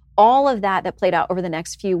it, all of that played out over the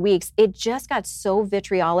next few weeks, it just got so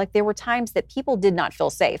vitriolic. There were times that people did not feel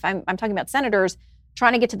safe. I'm talking about senators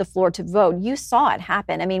trying to get to the floor to vote. You saw it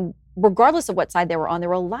happen. I mean, regardless of what side they were on, there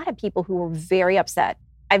were a lot of people who were very upset.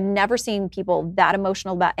 I've never seen people that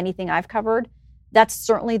emotional about anything I've covered. That's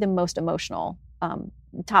certainly the most emotional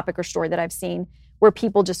topic or story that I've seen, where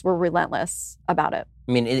people just were relentless about it.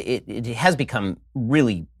 I mean, it has become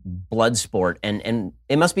really blood sport, and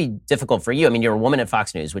it must be difficult for you. I mean, you're a woman at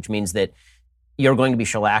Fox News, which means that you're going to be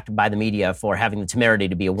shellacked by the media for having the temerity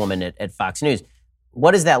to be a woman at Fox News.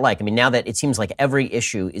 What is that like? I mean, now that it seems like every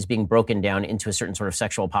issue is being broken down into a certain sort of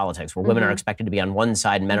sexual politics, where women are expected to be on one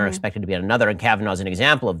side and men are expected to be on another, and Kavanaugh is an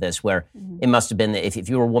example of this, where it must have been that if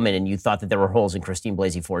you were a woman and you thought that there were holes in Christine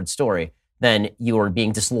Blasey Ford's story, then you were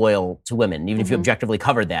being disloyal to women. Even if you objectively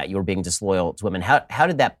covered that, you were being disloyal to women. How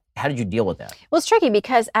did you deal with that? Well, it's tricky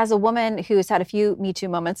because as a woman who's had a few Me Too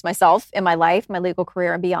moments myself in my life, my legal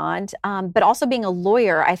career and beyond, but also being a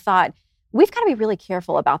lawyer, I thought, we've got to be really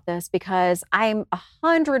careful about this because I'm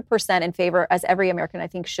 100% in favor, as every American I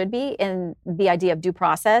think should be, in the idea of due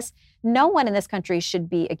process. No one in this country should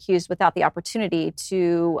be accused without the opportunity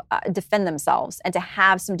to defend themselves and to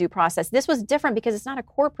have some due process. This was different because it's not a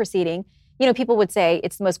court proceeding. You know, people would say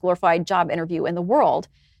it's the most glorified job interview in the world.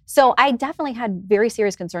 So I definitely had very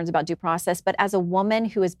serious concerns about due process. But as a woman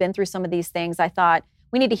who has been through some of these things, I thought,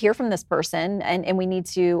 we need to hear from this person and we need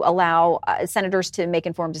to allow senators to make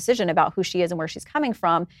informed decision about who she is and where she's coming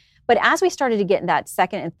from. But as we started to get in that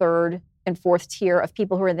second and third and fourth tier of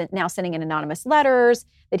people who are now sending in anonymous letters,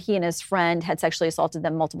 that he and his friend had sexually assaulted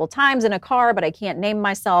them multiple times in a car, but I can't name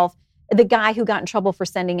myself, the guy who got in trouble for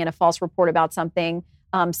sending in a false report about something,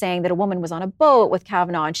 saying that a woman was on a boat with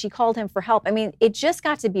Kavanaugh and she called him for help. I mean, it just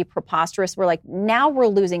got to be preposterous. We're like, now we're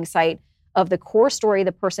losing sight of the core story,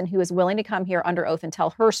 the person who is willing to come here under oath and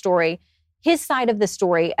tell her story, his side of the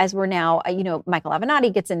story, as we're now, Michael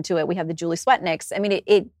Avenatti gets into it. We have the Julie Swetnicks. I mean,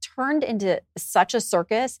 it turned into such a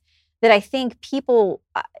circus that I think people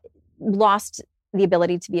lost the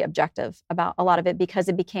ability to be objective about a lot of it because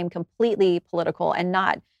it became completely political and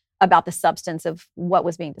not about the substance of what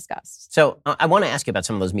was being discussed. So I want to ask you about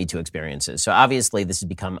some of those Me Too experiences. So obviously this has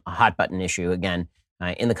become a hot button issue again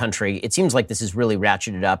in the country. It seems like this has really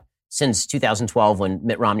ratcheted up since 2012, when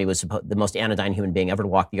Mitt Romney was the most anodyne human being ever to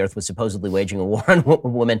walk the earth, was supposedly waging a war on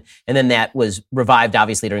women. And then that was revived,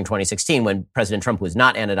 obviously, during 2016, when President Trump, who was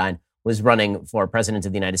not anodyne, was running for president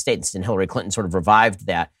of the United States, and Hillary Clinton sort of revived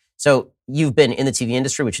that. So you've been in the TV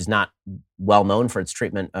industry, which is not well known for its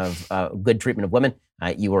treatment of good treatment of women.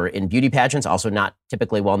 You were in beauty pageants, also not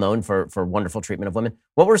typically well known for wonderful treatment of women.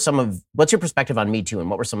 What's your perspective on Me Too,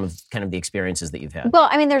 and what were some of kind of the experiences that you've had? Well,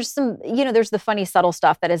 I mean, there's the funny, subtle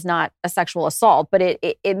stuff that is not a sexual assault, but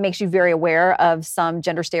it makes you very aware of some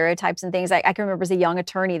gender stereotypes and things. I can remember as a young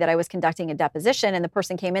attorney that I was conducting a deposition, and the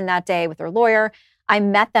person came in that day with their lawyer. I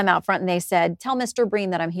met them out front, and they said, "Tell Mr.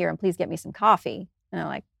 Bream that I'm here, and please get me some coffee." And I'm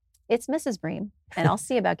like, "It's Mrs. Bream, and I'll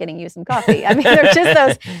see about getting you some coffee." I mean, they're just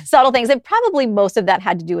those subtle things. And probably most of that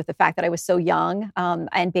had to do with the fact that I was so young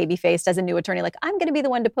and baby-faced as a new attorney, like, I'm going to be the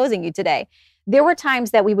one deposing you today. There were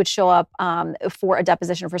times that we would show up for a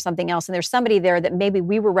deposition for something else, and there's somebody there that maybe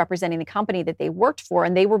we were representing the company that they worked for,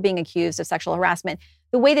 and they were being accused of sexual harassment.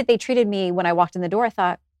 The way that they treated me when I walked in the door, I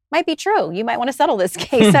thought, might be true. You might want to settle this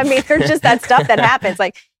case. I mean, there's just that stuff that happens.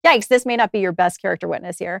 Like, yikes, this may not be your best character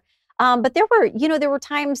witness here. But there were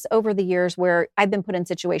times over the years where I've been put in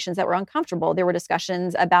situations that were uncomfortable. There were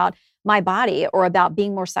discussions about my body or about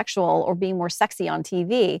being more sexual or being more sexy on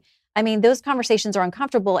TV. I mean, those conversations are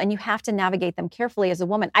uncomfortable and you have to navigate them carefully as a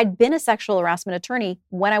woman. I'd been a sexual harassment attorney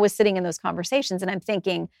when I was sitting in those conversations, and I'm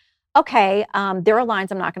thinking, okay, there are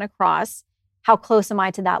lines I'm not going to cross. How close am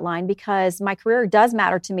I to that line? Because my career does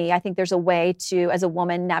matter to me. I think there's a way to, as a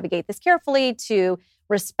woman, navigate this carefully, to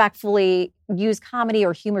respectfully use comedy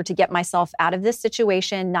or humor to get myself out of this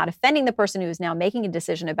situation, not offending the person who is now making a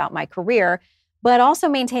decision about my career, but also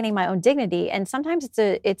maintaining my own dignity. And sometimes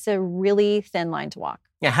it's a really thin line to walk.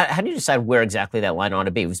 Yeah, how do you decide where exactly that line ought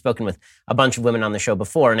to be? We've spoken with a bunch of women on the show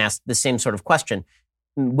before and asked the same sort of question.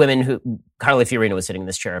 Women who, Carly Fiorina was sitting in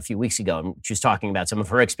this chair a few weeks ago, and she was talking about some of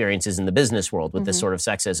her experiences in the business world with this sort of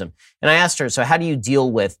sexism. And I asked her, so how do you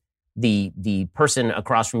deal with the person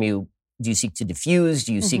across from you? Do you seek to diffuse?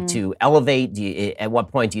 Do you seek to elevate? At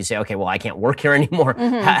what point do you say, okay, well, I can't work here anymore?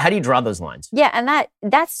 How do you draw those lines? Yeah, and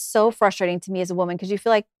that's so frustrating to me as a woman, because you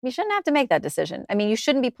feel like you shouldn't have to make that decision. I mean, you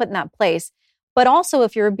shouldn't be put in that place. But also,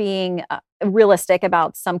 if you're being realistic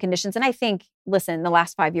about some conditions, and I think, listen, in the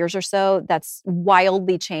last 5 years or so, that's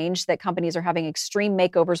wildly changed, that companies are having extreme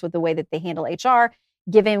makeovers with the way that they handle HR,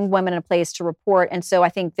 giving women a place to report. And so I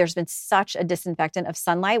think there's been such a disinfectant of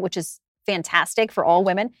sunlight, which is fantastic for all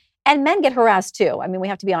women. And men get harassed too. I mean, we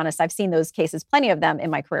have to be honest. I've seen those cases, plenty of them in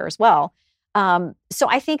my career as well. So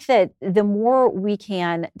I think that the more we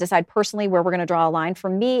can decide personally where we're going to draw a line, for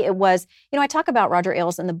me, it was, I talk about Roger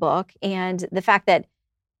Ailes in the book and the fact that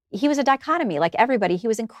he was a dichotomy. Like everybody, he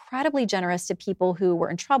was incredibly generous to people who were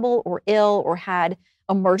in trouble or ill or had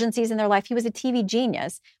emergencies in their life. He was a TV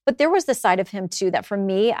genius. But there was this side of him too that for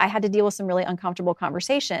me, I had to deal with some really uncomfortable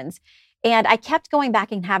conversations. And I kept going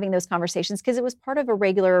back and having those conversations because it was part of a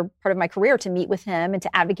regular part of my career to meet with him and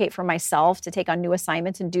to advocate for myself, to take on new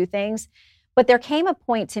assignments and do things. But there came a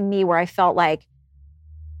point to me where I felt like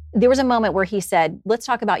there was a moment where he said, let's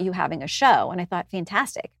talk about you having a show. And I thought,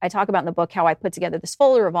 fantastic. I talk about in the book how I put together this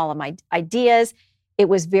folder of all of my ideas. It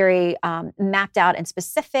was very mapped out and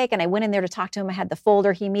specific. And I went in there to talk to him. I had the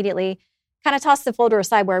folder. He immediately kind of tossed the folder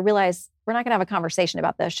aside, where I realized we're not going to have a conversation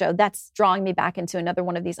about this show. That's drawing me back into another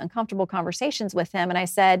one of these uncomfortable conversations with him. And I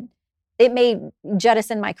said, it may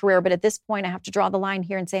jettison my career, but at this point I have to draw the line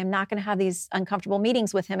here and say, I'm not going to have these uncomfortable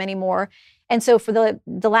meetings with him anymore. And so for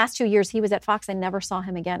the last 2 years he was at Fox, I never saw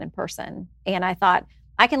him again in person. And I thought,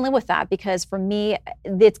 I can live with that, because for me,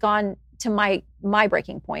 it's gone to my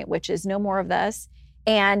breaking point, which is no more of this.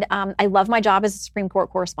 And I love my job as a Supreme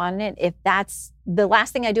Court correspondent. If that's the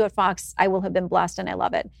last thing I do at Fox, I will have been blessed, and I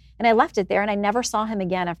love it. And I left it there, and I never saw him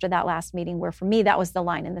again after that last meeting, where for me, that was the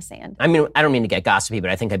line in the sand. I mean, I don't mean to get gossipy,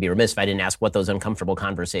 but I think I'd be remiss if I didn't ask what those uncomfortable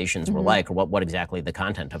conversations were like, or what exactly the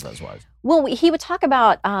content of those was. Well, he would talk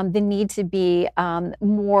about the need to be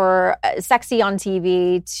more sexy on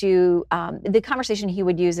TV. The conversation he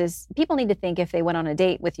would use is, people need to think if they went on a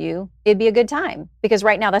date with you, it'd be a good time. Because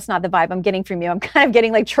right now, that's not the vibe I'm getting from you. I'm kind of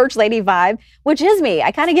getting like church lady vibe, which is me.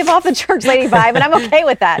 I kind of give off the church lady vibe, and I'm okay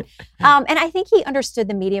with that. And I think he understood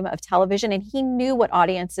the medium of television, and he knew what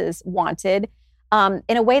audiences wanted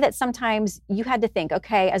in a way that sometimes you had to think,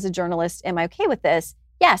 okay, as a journalist, am I okay with this?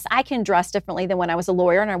 Yes, I can dress differently than when I was a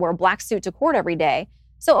lawyer and I wore a black suit to court every day.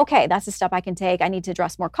 So, okay, that's a step I can take. I need to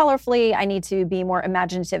dress more colorfully. I need to be more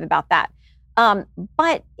imaginative about that.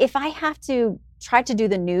 But if I have to try to do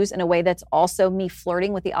the news in a way that's also me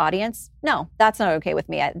flirting with the audience, no, that's not okay with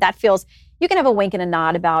me. That feels, you can have a wink and a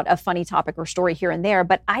nod about a funny topic or story here and there,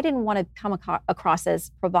 but I didn't want to come across as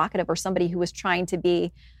provocative or somebody who was trying to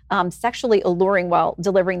be sexually alluring while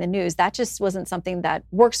delivering the news. That just wasn't something that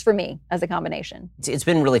works for me as a combination. It's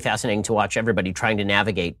been really fascinating to watch everybody trying to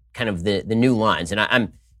navigate kind of the new lines. And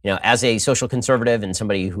I'm, as a social conservative and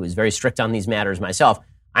somebody who is very strict on these matters myself,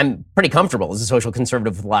 I'm pretty comfortable as a social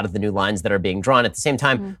conservative with a lot of the new lines that are being drawn. At the same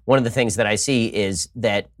time, one of the things that I see is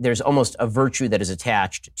that there's almost a virtue that is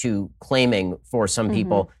attached to claiming for some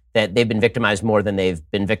people that they've been victimized more than they've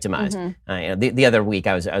been victimized. The other week,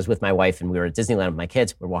 I was with my wife, and we were at Disneyland with my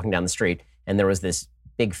kids. We're walking down the street, and there was this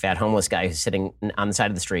big, fat, homeless guy who's sitting on the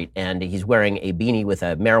side of the street, and he's wearing a beanie with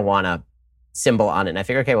a marijuana symbol on it. And I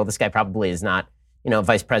figure, okay, well, this guy probably is not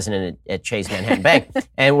vice president at Chase Manhattan Bank.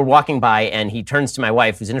 And we're walking by, and he turns to my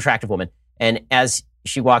wife, who's an attractive woman. And as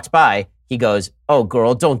she walks by, he goes, "Oh,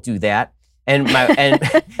 girl, don't do that." And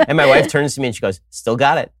my wife turns to me and she goes, "Still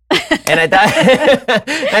got it." And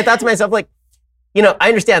I thought to myself, like, I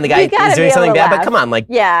understand the guy is doing something bad, but come on, like,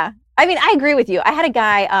 yeah. I mean, I agree with you. I had a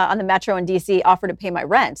guy on the Metro in DC offer to pay my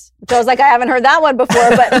rent. So I was like, I haven't heard that one before,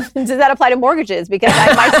 but does that apply to mortgages? Because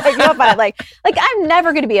I might take you up on it. Like I'm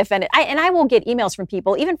never going to be offended. I will get emails from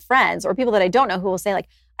people, even friends or people that I don't know, who will say like,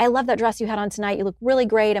 I love that dress you had on tonight. You look really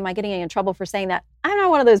great. Am I getting in trouble for saying that? I'm not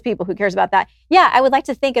one of those people who cares about that. Yeah, I would like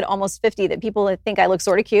to think at almost 50 that people think I look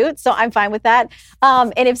sort of cute. So I'm fine with that.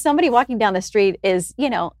 And if somebody walking down the street is,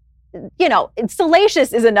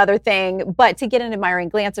 salacious is another thing, but to get an admiring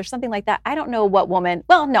glance or something like that, I don't know what woman,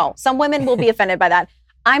 well, no, some women will be offended by that.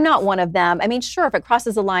 I'm not one of them. I mean, sure, if it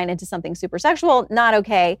crosses a line into something super sexual, not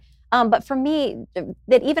okay. But for me,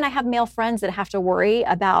 that even I have male friends that have to worry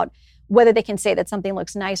about whether they can say that something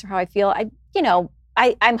looks nice or how I feel.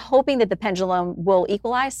 I'm hoping that the pendulum will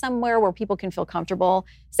equalize somewhere where people can feel comfortable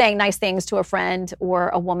saying nice things to a friend or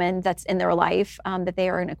a woman that's in their life that they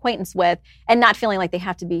are an acquaintance with, and not feeling like they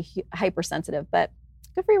have to be hypersensitive. But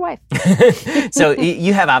good for your wife. So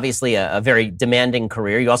you have obviously a very demanding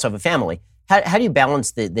career. You also have a family. How do you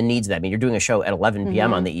balance the needs of that? I mean, you're doing a show at 11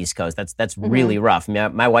 p.m. on the East Coast. That's really rough. I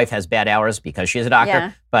mean, my wife has bad hours because she's a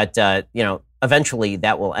doctor, but eventually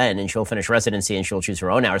that will end and she'll finish residency and she'll choose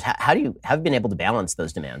her own hours. How have you been able to balance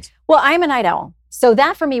those demands? Well, I'm a night owl. So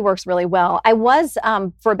that for me works really well. I was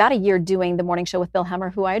for about a year doing the morning show with Bill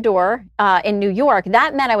Hemmer, who I adore, in New York.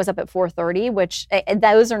 That meant I was up at 4:30, which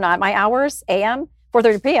those are not my hours, a.m.,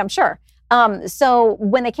 4:30 p.m., sure. So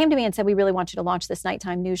when they came to me and said, we really want you to launch this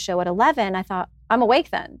nighttime news show at 11, I thought, I'm awake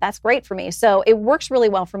then. That's great for me. So it works really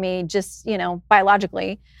well for me, just,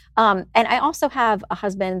 biologically. And I also have a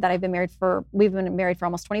husband that we've been married for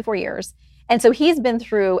almost 24 years. And so he's been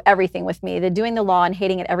through everything with me, doing the law and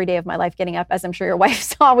hating it every day of my life, getting up, as I'm sure your wife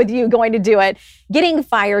saw with you, going to do it, getting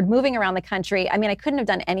fired, moving around the country. I mean, I couldn't have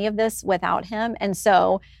done any of this without him. And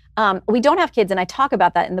so we don't have kids, and I talk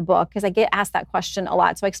about that in the book because I get asked that question a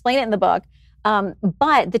lot. So I explain it in the book.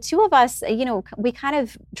 But the two of us, we kind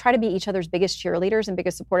of try to be each other's biggest cheerleaders and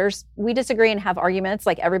biggest supporters. We disagree and have arguments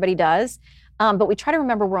like everybody does. But we try to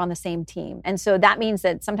remember we're on the same team. And so that means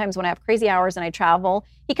that sometimes when I have crazy hours and I travel,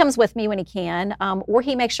 he comes with me when he can, or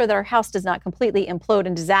he makes sure that our house does not completely implode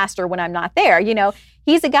in disaster when I'm not there.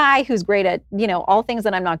 He's a guy who's great at, all things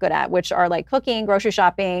that I'm not good at, which are like cooking, grocery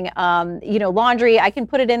shopping, laundry. I can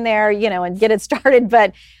put it in there, and get it started.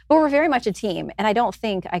 But we're very much a team. And I don't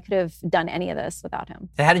think I could have done any of this without him.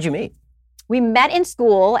 So how did you meet? We met in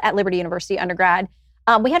school at Liberty University undergrad.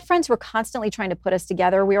 We had friends who were constantly trying to put us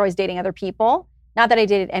together. We were always dating other people. Not that I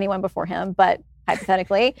dated anyone before him, but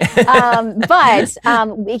hypothetically. We had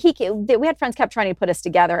friends kept trying to put us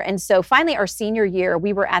together. And so finally our senior year,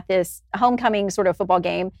 we were at this homecoming sort of football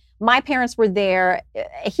game. My parents were there.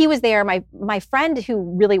 He was there. My friend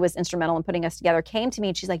who really was instrumental in putting us together came to me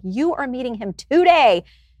and she's like, you are meeting him today.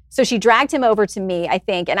 So she dragged him over to me, I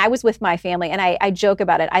think, and I was with my family, and I joke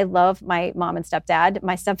about it. I love my mom and stepdad.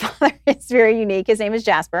 My stepfather is very unique. His name is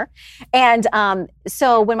Jasper. And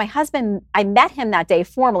so when I met him that day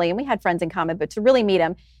formally, and we had friends in common, but to really meet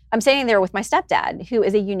him, I'm standing there with my stepdad, who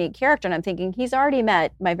is a unique character, and I'm thinking, he's already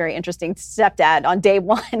met my very interesting stepdad on day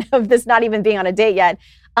one of this not even being on a date yet.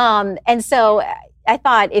 And so I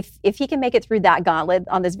thought, if he can make it through that gauntlet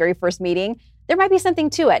on this very first meeting, there might be something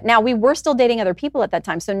to it. Now, we were still dating other people at that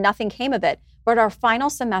time, so nothing came of it. But our final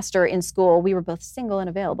semester in school, we were both single and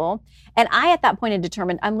available. And I, at that point, had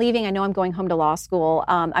determined, I'm leaving. I know I'm going home to law school.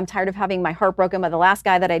 I'm tired of having my heart broken by the last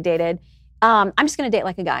guy that I dated. I'm just going to date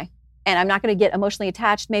like a guy. And I'm not going to get emotionally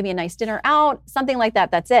attached, maybe a nice dinner out, something like that.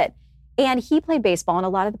 That's it. And he played baseball, and a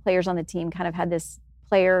lot of the players on the team kind of had this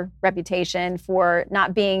player reputation for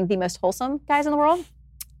not being the most wholesome guys in the world.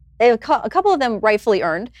 A couple of them rightfully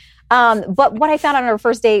earned. But what I found on our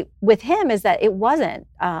first date with him is that it wasn't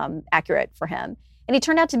accurate for him. And he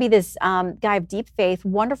turned out to be this guy of deep faith,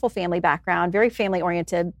 wonderful family background, very family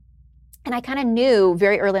oriented. And I kind of knew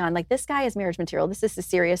very early on, like, this guy is marriage material. This is a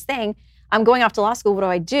serious thing. I'm going off to law school. What do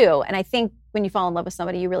I do? And I think when you fall in love with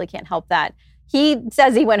somebody, you really can't help that. He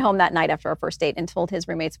says he went home that night after our first date and told his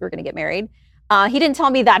roommates we were going to get married. He didn't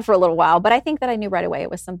tell me that for a little while, but I think that I knew right away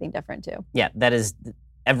it was something different too. Yeah, that is...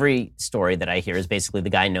 Every story that I hear is basically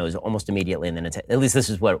the guy knows almost immediately, and then at least this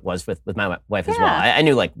is what it was with my wife as well. I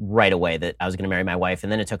knew like right away that I was going to marry my wife,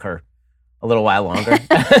 and then it took her a little while longer.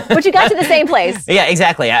 But you got to the same place. Yeah,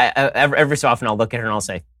 exactly. Every so often I'll look at her and I'll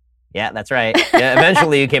say, yeah, that's right. Yeah,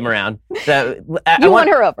 eventually you came around. So you won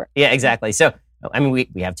her over. Yeah, exactly. So, I mean,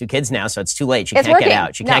 we have 2 kids now, so it's too late. She can't get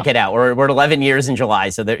out. She can't get out. We're at 11 years in July,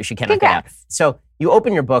 so she cannot get out. So you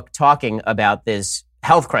open your book talking about this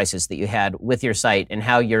health crisis that you had with your site and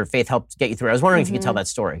how your faith helped get you through. I was wondering if you could tell that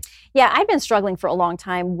story. Yeah, I've been struggling for a long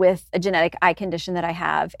time with a genetic eye condition that I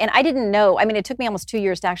have. And I didn't know, it took me almost 2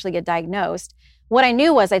 years to actually get diagnosed. What I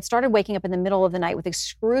knew was I'd started waking up in the middle of the night with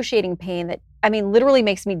excruciating pain that, literally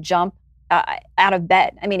makes me jump out of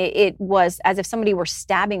bed. It was as if somebody were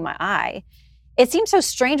stabbing my eye. It seemed so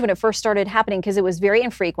strange when it first started happening because it was very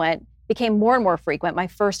infrequent, became more and more frequent. My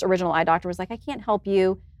first original eye doctor was like, I can't help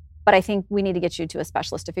you, but I think we need to get you to a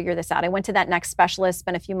specialist to figure this out. I went to that next specialist,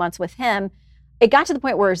 spent a few months with him. It got to the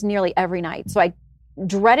point where it was nearly every night. So I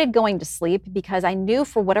dreaded going to sleep because I knew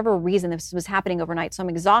for whatever reason this was happening overnight. So I'm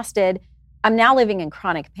exhausted. I'm now living in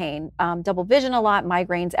chronic pain, double vision a lot,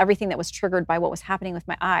 migraines, everything that was triggered by what was happening with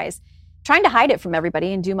my eyes. trying to hide it from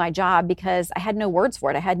everybody and do my job because I had no words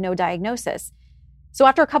for it. I had no diagnosis. So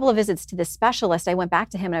after a couple of visits to this specialist, I went back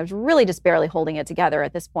to him and I was really just barely holding it together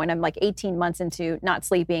at this point. I'm like 18 months into not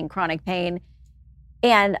sleeping, chronic pain.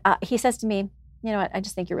 And he says to me, you know what, I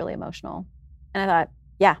just think you're really emotional. And I thought,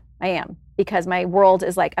 yeah, I am, because my world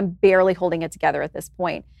is like, I'm barely holding it together at this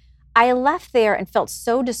point. I left there and felt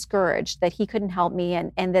so discouraged that he couldn't help me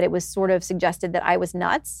and that it was sort of suggested that I was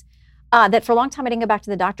nuts, that for a long time I didn't go back to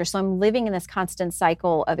the doctor. So I'm living in this constant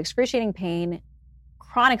cycle of excruciating pain,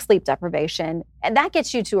 chronic sleep deprivation, and that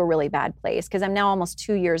gets you to a really bad place because I'm now almost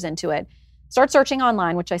 2 years into it. Start searching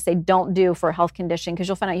online, which I say don't do for a health condition because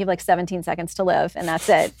you'll find out you have like 17 seconds to live and that's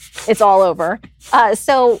it. It's all over.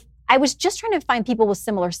 So I was just trying to find people with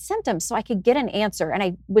similar symptoms so I could get an answer. And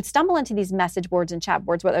I would stumble into these message boards and chat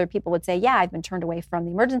boards where other people would say, yeah, I've been turned away from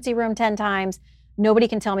the emergency room 10 times. Nobody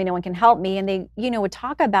can tell me, no one can help me. And they, would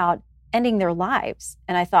talk about ending their lives.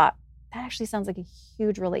 And I thought, that actually sounds like a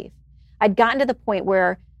huge relief. I'd gotten to the point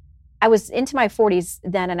where I was into my 40s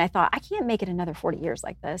then, and I thought, I can't make it another 40 years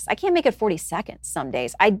like this. I can't make it 40 seconds some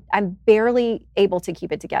days. I'm barely able to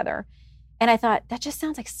keep it together. And I thought, that just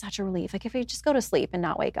sounds like such a relief. Like if I just go to sleep and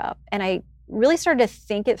not wake up. And I really started to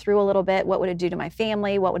think it through a little bit. What would it do to my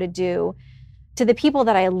family? What would it do to the people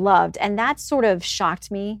that I loved? And that sort of shocked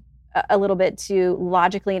me a little bit, to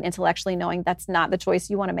logically and intellectually knowing that's not the choice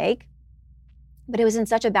you want to make. But it was in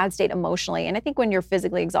such a bad state emotionally. And I think when you're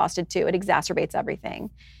physically exhausted too, it exacerbates everything.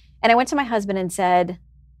 And I went to my husband and said,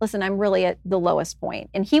 listen, I'm really at the lowest point.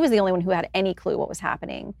 And he was the only one who had any clue what was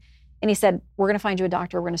happening. And he said, we're going to find you a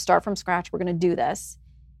doctor. We're going to start from scratch. We're going to do this.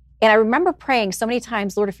 And I remember praying so many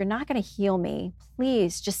times, Lord, if you're not going to heal me,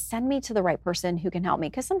 please just send me to the right person who can help me.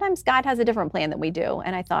 Because sometimes God has a different plan than we do.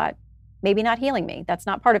 And I thought, maybe not healing me. That's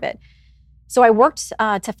not part of it. So I worked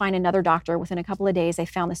to find another doctor. Within a couple of days, I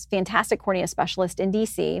found this fantastic cornea specialist in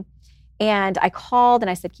DC. And I called and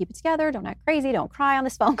I said, keep it together. Don't act crazy. Don't cry on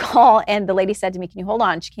this phone call. And the lady said to me, can you hold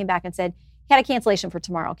on? She came back and said, he had a cancellation for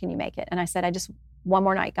tomorrow. Can you make it? And I said, one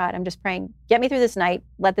more night, God, I'm just praying, get me through this night.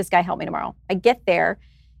 Let this guy help me tomorrow. I get there.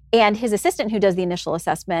 And his assistant who does the initial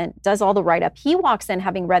assessment, does all the write-up. He walks in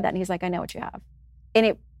having read that and he's like, I know what you have. And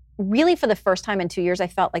it really, for the first time in 2 years, I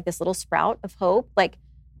felt like this little sprout of hope, like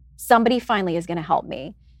somebody finally is going to help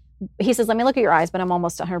me. He says, let me look at your eyes, but I'm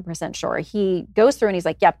almost 100% sure. He goes through and he's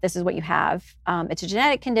like, yep, this is what you have. It's a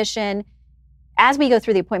genetic condition. As we go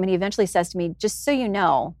through the appointment, he eventually says to me, just so you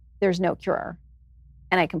know, there's no cure.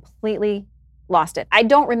 And I completely lost it. I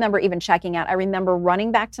don't remember even checking out. I remember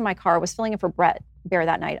running back to my car. I was filling in for Brett Bear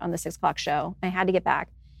that night on the 6 o'clock show. I had to get back.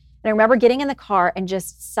 And I remember getting in the car and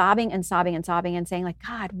just sobbing and sobbing and sobbing and saying like,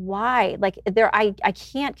 God, why? Like I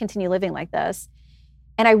can't continue living like this.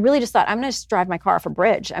 And I really just thought, I'm going to just drive my car off a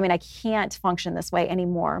bridge. I mean, I can't function this way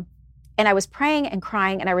anymore. And I was praying and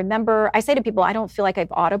crying. And I remember, I say to people, I don't feel like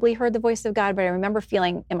I've audibly heard the voice of God, but I remember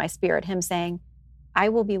feeling in my spirit him saying, I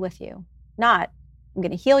will be with you. Not, I'm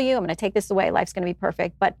going to heal you. I'm going to take this away. Life's going to be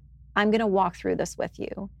perfect, but I'm going to walk through this with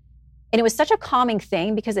you. And it was such a calming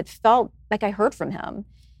thing because it felt like I heard from him.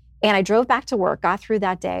 And I drove back to work, got through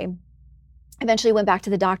that day, eventually went back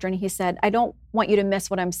to the doctor and he said, I don't want you to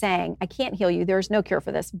miss what I'm saying. I can't heal you. There's no cure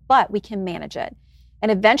for this, but we can manage it.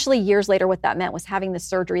 And eventually, years later, what that meant was having this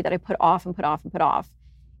surgery that I put off and put off and put off.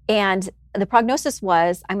 And the prognosis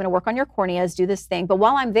was, I'm going to work on your corneas, do this thing, but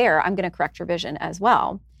while I'm there, I'm going to correct your vision as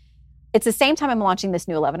well. It's the same time I'm launching this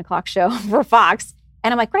new 11 o'clock show for Fox.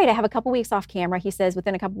 And I'm like, great, I have a couple weeks off camera. He says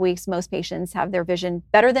within a couple weeks, most patients have their vision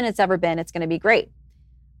better than it's ever been. It's going to be great.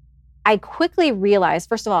 I quickly realized,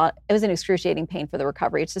 first of all, it was an excruciating pain for the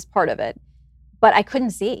recovery. It's just part of it. But I couldn't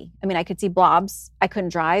see. I mean, I could see blobs. I couldn't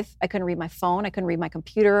drive. I couldn't read my phone. I couldn't read my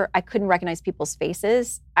computer. I couldn't recognize people's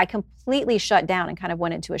faces. I completely shut down and kind of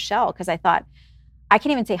went into a shell because I thought, I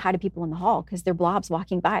can't even say hi to people in the hall because they're blobs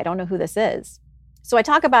walking by. I don't know who this is. So I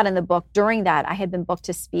talk about in the book, during that, I had been booked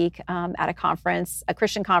to speak at a conference, a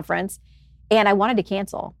Christian conference, and I wanted to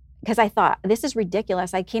cancel because I thought, this is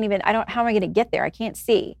ridiculous. How am I going to get there? I can't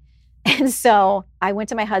see. And so I went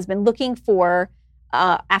to my husband looking for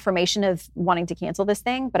affirmation of wanting to cancel this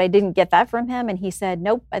thing, but I didn't get that from him. And he said,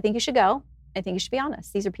 nope, I think you should go. I think you should be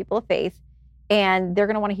honest. These are people of faith and they're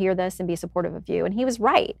going to want to hear this and be supportive of you. And he was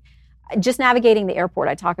right. Just navigating the airport,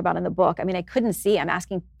 I talk about in the book. I mean, I couldn't see. I'm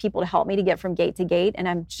asking people to help me to get from gate to gate. And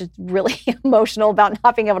I'm just really emotional about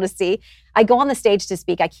not being able to see. I go on the stage to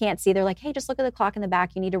speak. I can't see. They're like, hey, just look at the clock in the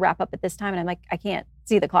back. You need to wrap up at this time. And I'm like, I can't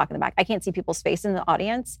see the clock in the back. I can't see people's face in the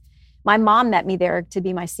audience. My mom met me there to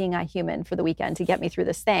be my seeing eye human for the weekend to get me through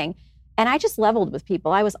this thing. And I just leveled with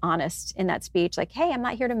people. I was honest in that speech. Like, hey, I'm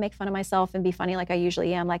not here to make fun of myself and be funny like I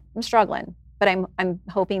usually am. Like, I'm struggling, but I'm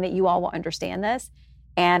hoping that you all will understand this.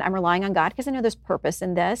 And I'm relying on God because I know there's purpose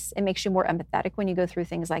in this. It makes you more empathetic when you go through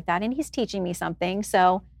things like that. And he's teaching me something.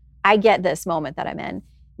 So I get this moment that I'm in.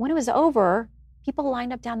 When it was over, people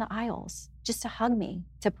lined up down the aisles just to hug me,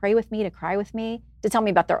 to pray with me, to cry with me, to tell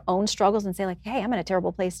me about their own struggles and say like, hey, I'm in a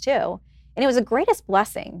terrible place too. And it was the greatest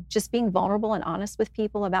blessing, just being vulnerable and honest with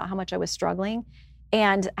people about how much I was struggling.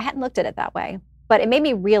 And I hadn't looked at it that way. But it made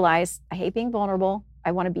me realize I hate being vulnerable.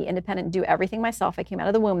 I want to be independent and do everything myself. I came out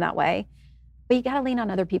of the womb that way. But you got to lean on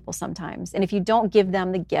other people sometimes. And if you don't give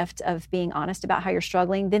them the gift of being honest about how you're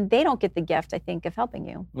struggling, then they don't get the gift, I think, of helping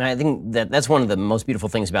you. I think that's one of the most beautiful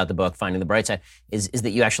things about the book, Finding the Bright Side, is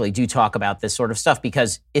that you actually do talk about this sort of stuff.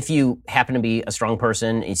 Because if you happen to be a strong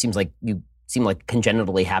person, it seems like you seem like a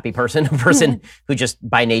congenitally happy person, a person who just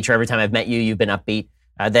by nature, every time I've met you, you've been upbeat.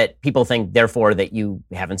 That people think, therefore, that you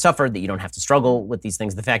haven't suffered, that you don't have to struggle with these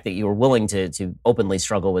things. The fact that you are willing to openly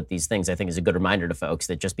struggle with these things, I think, is a good reminder to folks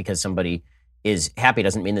that just because somebody is happy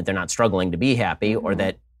doesn't mean that they're not struggling to be happy, or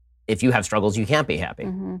that if you have struggles, you can't be happy.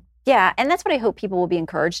 Yeah, and that's what I hope people will be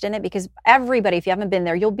encouraged in it, because everybody, if you haven't been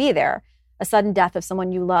there, you'll be there. A sudden death of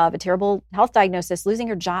someone you love, a terrible health diagnosis, losing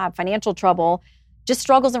your job, financial trouble, just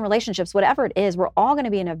struggles in relationships, whatever it is, we're all going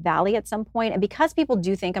to be in a valley at some point. And because people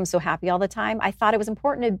do think I'm so happy all the time, I thought it was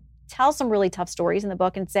important to tell some really tough stories in the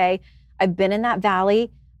book and say, I've been in that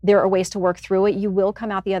valley. There are ways to work through it. You will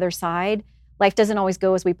come out the other side. Life doesn't always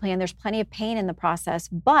go as we plan. There's plenty of pain in the process,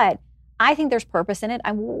 but I think there's purpose in it.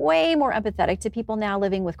 I'm way more empathetic to people now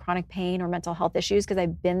living with chronic pain or mental health issues because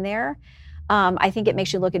I've been there. I think it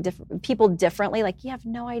makes you look at people differently. Like, you have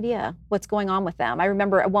no idea what's going on with them. I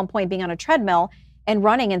remember at one point being on a treadmill and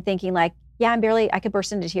running and thinking like, yeah, I could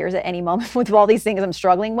burst into tears at any moment with all these things I'm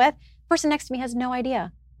struggling with. The person next to me has no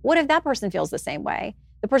idea. What if that person feels the same way?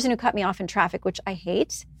 The person who cut me off in traffic, which I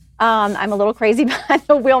hate. I'm a little crazy behind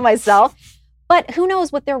the wheel myself, but who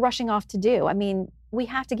knows what they're rushing off to do? I mean, we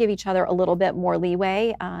have to give each other a little bit more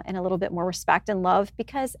leeway and a little bit more respect and love,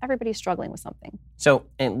 because everybody's struggling with something. So,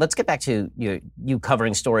 and let's get back to you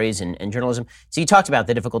covering stories and journalism. So you talked about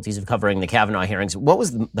the difficulties of covering the Kavanaugh hearings. What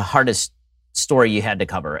was the hardest story you had to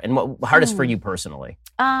cover, and what hardest for you personally?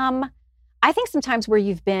 I think sometimes where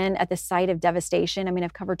you've been at the site of devastation. I mean,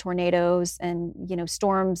 I've covered tornadoes and,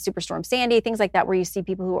 storms, Superstorm Sandy, things like that, where you see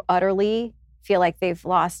people who utterly feel like they've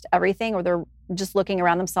lost everything, or they're just looking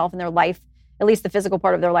around themselves and their life, at least the physical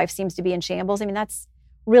part of their life, seems to be in shambles. I mean, that's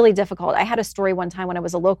really difficult. I had a story one time when I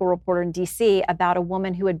was a local reporter in DC about a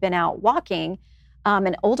woman who had been out walking,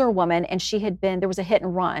 an older woman, and there was a hit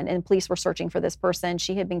and run, and police were searching for this person.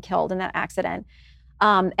 She had been killed in that accident.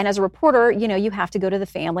 And as a reporter, you have to go to the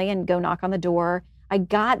family and go knock on the door. I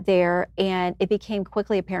got there, and it became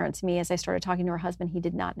quickly apparent to me as I started talking to her husband, he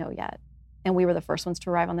did not know yet. And we were the first ones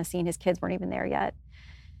to arrive on the scene. His kids weren't even there yet.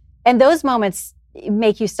 And those moments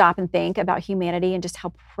make you stop and think about humanity and just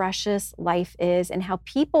how precious life is, and how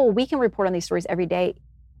we can report on these stories every day.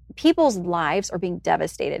 People's lives are being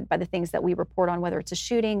devastated by the things that we report on, whether it's a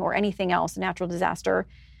shooting or anything else, a natural disaster.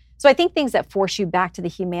 So I think things that force you back to the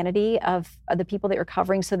humanity of the people that you're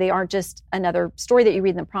covering, so they aren't just another story that you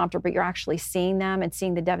read in the prompter, but you're actually seeing them and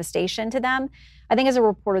seeing the devastation to them. I think as a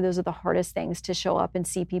reporter, those are the hardest things, to show up and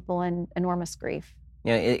see people in enormous grief.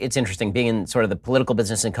 It's interesting being in sort of the political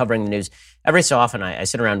business and covering the news. Every so often I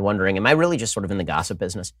sit around wondering, am I really just sort of in the gossip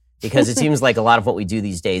business? Because it seems like a lot of what we do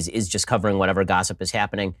these days is just covering whatever gossip is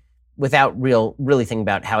happening without really thinking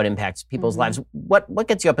about how it impacts people's lives. What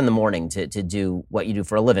gets you up in the morning to do what you do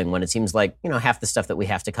for a living, when it seems like, half the stuff that we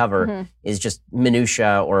have to cover is just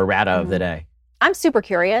minutia or errata of the day? I'm super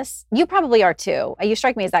curious. You probably are too. You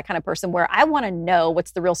strike me as that kind of person where I want to know what's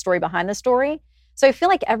the real story behind the story. So I feel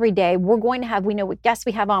like every day we know what guests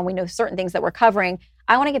we have on, we know certain things that we're covering.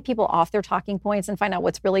 I want to get people off their talking points and find out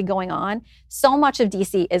what's really going on. So much of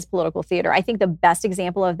DC is political theater. I think the best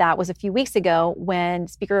example of that was a few weeks ago when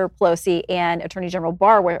Speaker Pelosi and Attorney General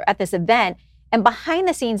Barr were at this event, and behind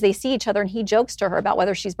the scenes they see each other, and he jokes to her about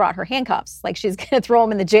whether she's brought her handcuffs, like she's going to throw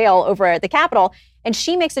him in the jail over at the Capitol. And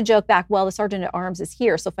she makes a joke back, well, the sergeant at arms is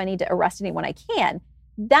here, so if I need to arrest anyone, I can.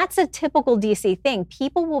 That's a typical DC thing.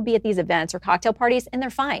 People will be at these events or cocktail parties and they're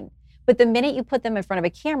fine. But the minute you put them in front of a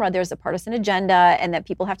camera, there's a partisan agenda, and that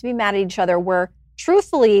people have to be mad at each other, where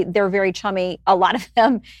truthfully, they're very chummy, a lot of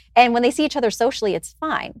them. And when they see each other socially, it's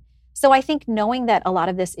fine. So I think knowing that a lot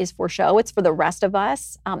of this is for show, it's for the rest of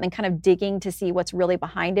us, and kind of digging to see what's really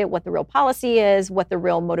behind it, what the real policy is, what the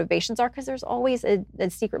real motivations are, because there's always a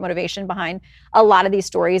secret motivation behind a lot of these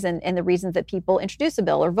stories and the reasons that people introduce a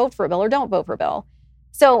bill or vote for a bill or don't vote for a bill.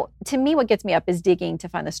 So to me, what gets me up is digging to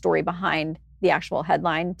find the story behind the actual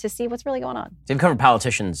headline to see what's really going on. So you've covered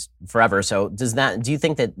politicians forever. So do you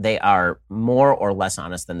think that they are more or less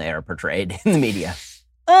honest than they are portrayed in the media?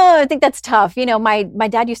 Oh, I think that's tough. My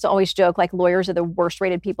dad used to always joke like lawyers are the worst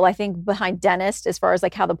rated people, I think, behind dentists as far as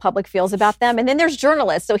like how the public feels about them. And then there's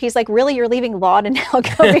journalists. So he's like, really, you're leaving law to now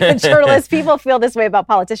go be a journalist? People feel this way about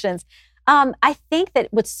politicians. I think that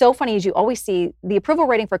what's so funny is you always see the approval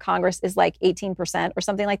rating for Congress is like 18% or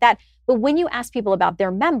something like that. But when you ask people about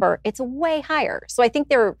their member, it's way higher. So I think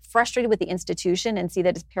they're frustrated with the institution and see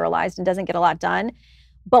that it's paralyzed and doesn't get a lot done.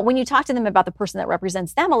 But when you talk to them about the person that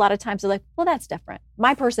represents them, a lot of times they're like, well, that's different.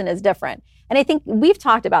 My person is different. And I think we've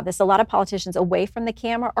talked about this. A lot of politicians away from the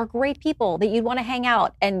camera are great people that you'd want to hang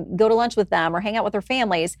out and go to lunch with them or hang out with their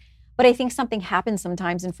families. But I think something happens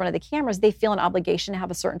sometimes in front of the cameras. They feel an obligation to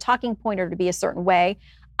have a certain talking point or to be a certain way.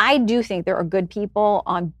 I do think there are good people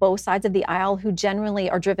on both sides of the aisle who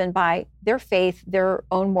genuinely are driven by their faith, their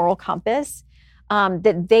own moral compass,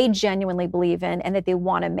 that they genuinely believe in and that they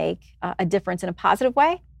want to make a difference in a positive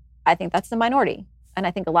way. I think that's the minority. And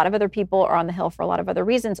I think a lot of other people are on the Hill for a lot of other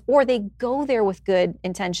reasons, or they go there with good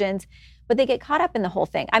intentions, but they get caught up in the whole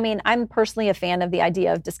thing. I mean, I'm personally a fan of the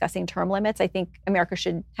idea of discussing term limits. I think America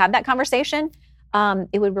should have that conversation.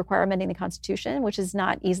 It would require amending the Constitution, which is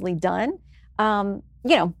not easily done.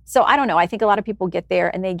 So I don't know. I think a lot of people get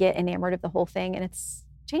there and they get enamored of the whole thing, and it's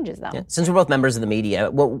changes them. Yeah. Since we're both members of the media,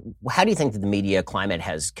 how do you think that the media climate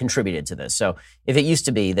has contributed to this? So if it used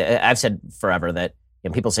to be that, I've said forever that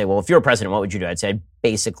people say, well, if you're a president, what would you do? I'd say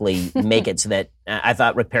basically make it so that, I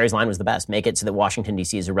thought Rick Perry's line was the best, make it so that Washington,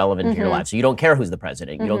 D.C. is irrelevant to your life. So you don't care who's the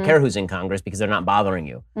president. You don't care who's in Congress because they're not bothering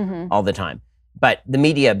you all the time. But the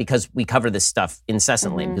media, because we cover this stuff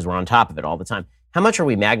incessantly, because we're on top of it all the time, how much are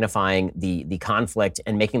we magnifying the conflict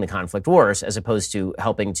and making the conflict worse as opposed to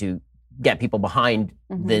helping to get people behind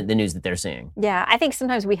the news that they're seeing? Yeah, I think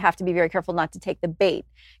sometimes we have to be very careful not to take the bait,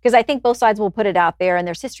 because I think both sides will put it out there and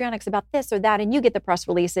there's histrionics about this or that, and you get the press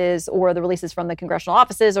releases or the releases from the congressional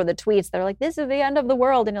offices or the tweets that are like, this is the end of the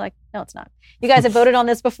world. And you're like, no, it's not. You guys have voted on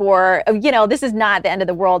this before. This is not the end of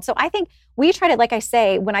the world. So I think we try to, like I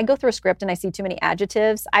say, when I go through a script and I see too many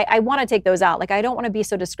adjectives, I want to take those out. Like, I don't want to be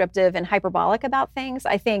so descriptive and hyperbolic about things.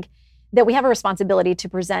 I think that we have a responsibility to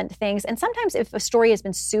present things. And sometimes if a story has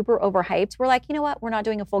been super overhyped, we're like, you know what? We're not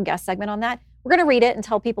doing a full guest segment on that. We're going to read it and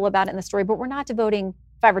tell people about it in the story, but we're not devoting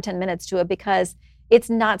 5 or 10 minutes to it because it's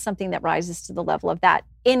not something that rises to the level of that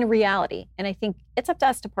in reality. And I think it's up to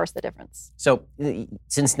us to parse the difference. So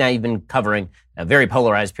since now you've been covering a very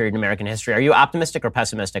polarized period in American history, are you optimistic or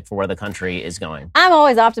pessimistic for where the country is going? I'm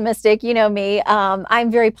always optimistic. You know me.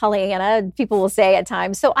 I'm very Pollyanna, people will say at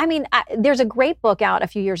times. So, there's a great book out a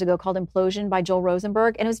few years ago called Implosion by Joel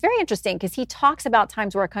Rosenberg. And it was very interesting because he talks about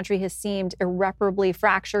times where our country has seemed irreparably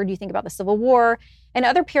fractured. You think about the Civil War and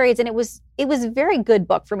other periods. And it was a very good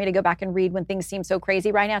book for me to go back and read when things seem so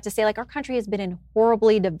crazy right now, to say, like, our country has been in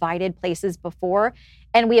horribly divided places before.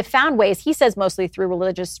 And we have found ways, he says mostly through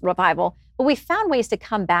religious revival, but we found ways to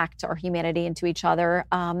come back to our humanity and to each other.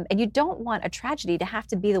 And you don't want a tragedy to have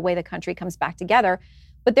to be the way the country comes back together.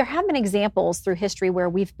 But there have been examples through history where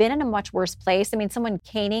we've been in a much worse place. Someone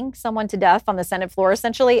caning someone to death on the Senate floor,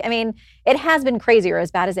 essentially. It has been crazier,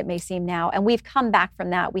 as bad as it may seem now. And we've come back from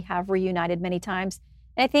that. We have reunited many times.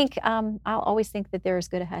 And I think I'll always think that there is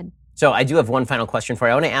good ahead. So I do have one final question for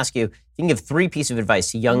you. I want to ask you, if you can give 3 pieces of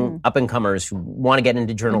advice to young up-and-comers who want to get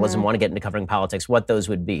into journalism, want to get into covering politics, what those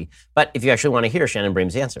would be. But if you actually want to hear Shannon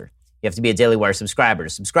Bream's answer, you have to be a Daily Wire subscriber. To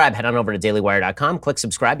subscribe, head on over to dailywire.com, click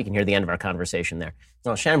subscribe. You can hear the end of our conversation there.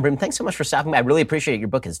 Well, Shannon Bream, thanks so much for stopping by. I really appreciate it. Your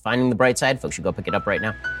book is Finding the Bright Side. Folks should go pick it up right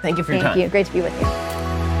now. Thank you for your time. Thank you. Great to be with you.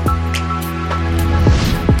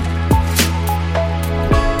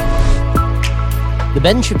 The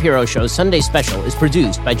Ben Shapiro Show's Sunday Special is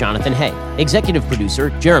produced by Jonathan Hay. Executive producer,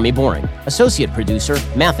 Jeremy Boring. Associate producer,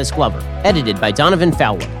 Mathis Glover. Edited by Donovan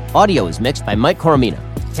Fowler. Audio is mixed by Mike Coromina.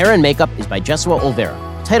 Hair and makeup is by Jesua Olvera.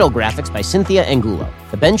 Title graphics by Cynthia Angulo.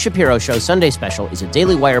 The Ben Shapiro Show Sunday Special is a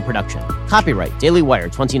Daily Wire production. Copyright Daily Wire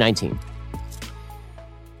 2019.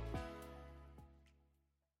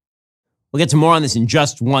 We'll get to more on this in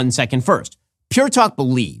just 1 second. First, Pure Talk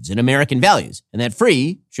believes in American values, and that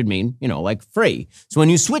free should mean, like free. So when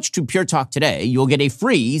you switch to Pure Talk today, you'll get a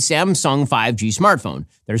free Samsung 5G smartphone.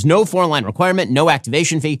 There's no 4-line requirement, no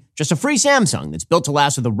activation fee, just a free Samsung that's built to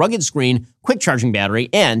last with a rugged screen, quick charging battery,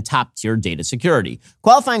 and top-tier data security.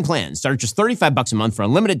 Qualifying plans start at just $35 a month for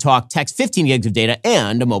unlimited talk, text, 15 gigs of data,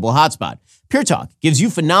 and a mobile hotspot. Pure Talk gives you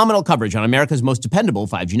phenomenal coverage on America's most dependable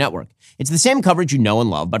 5G network. It's the same coverage you know and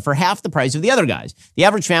love, but for half the price of the other guys. The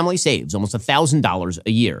average family saves almost $1,000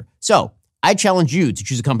 a year. So, I challenge you to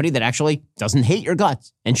choose a company that actually doesn't hate your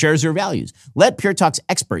guts and shares your values. Let Pure Talk's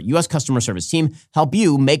expert U.S. customer service team help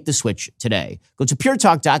you make the switch today. Go to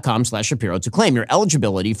puretalk.com/Shapiro to claim your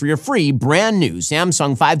eligibility for your free brand new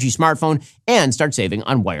Samsung 5G smartphone and start saving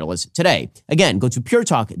on wireless today. Again, go to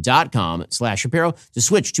puretalk.com/Shapiro to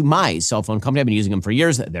switch to my cell phone company. I've been using them for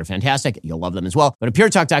years. They're fantastic. You'll love them as well. Go to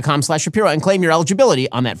puretalk.com/Shapiro and claim your eligibility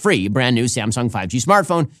on that free brand new Samsung 5G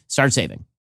smartphone. Start saving.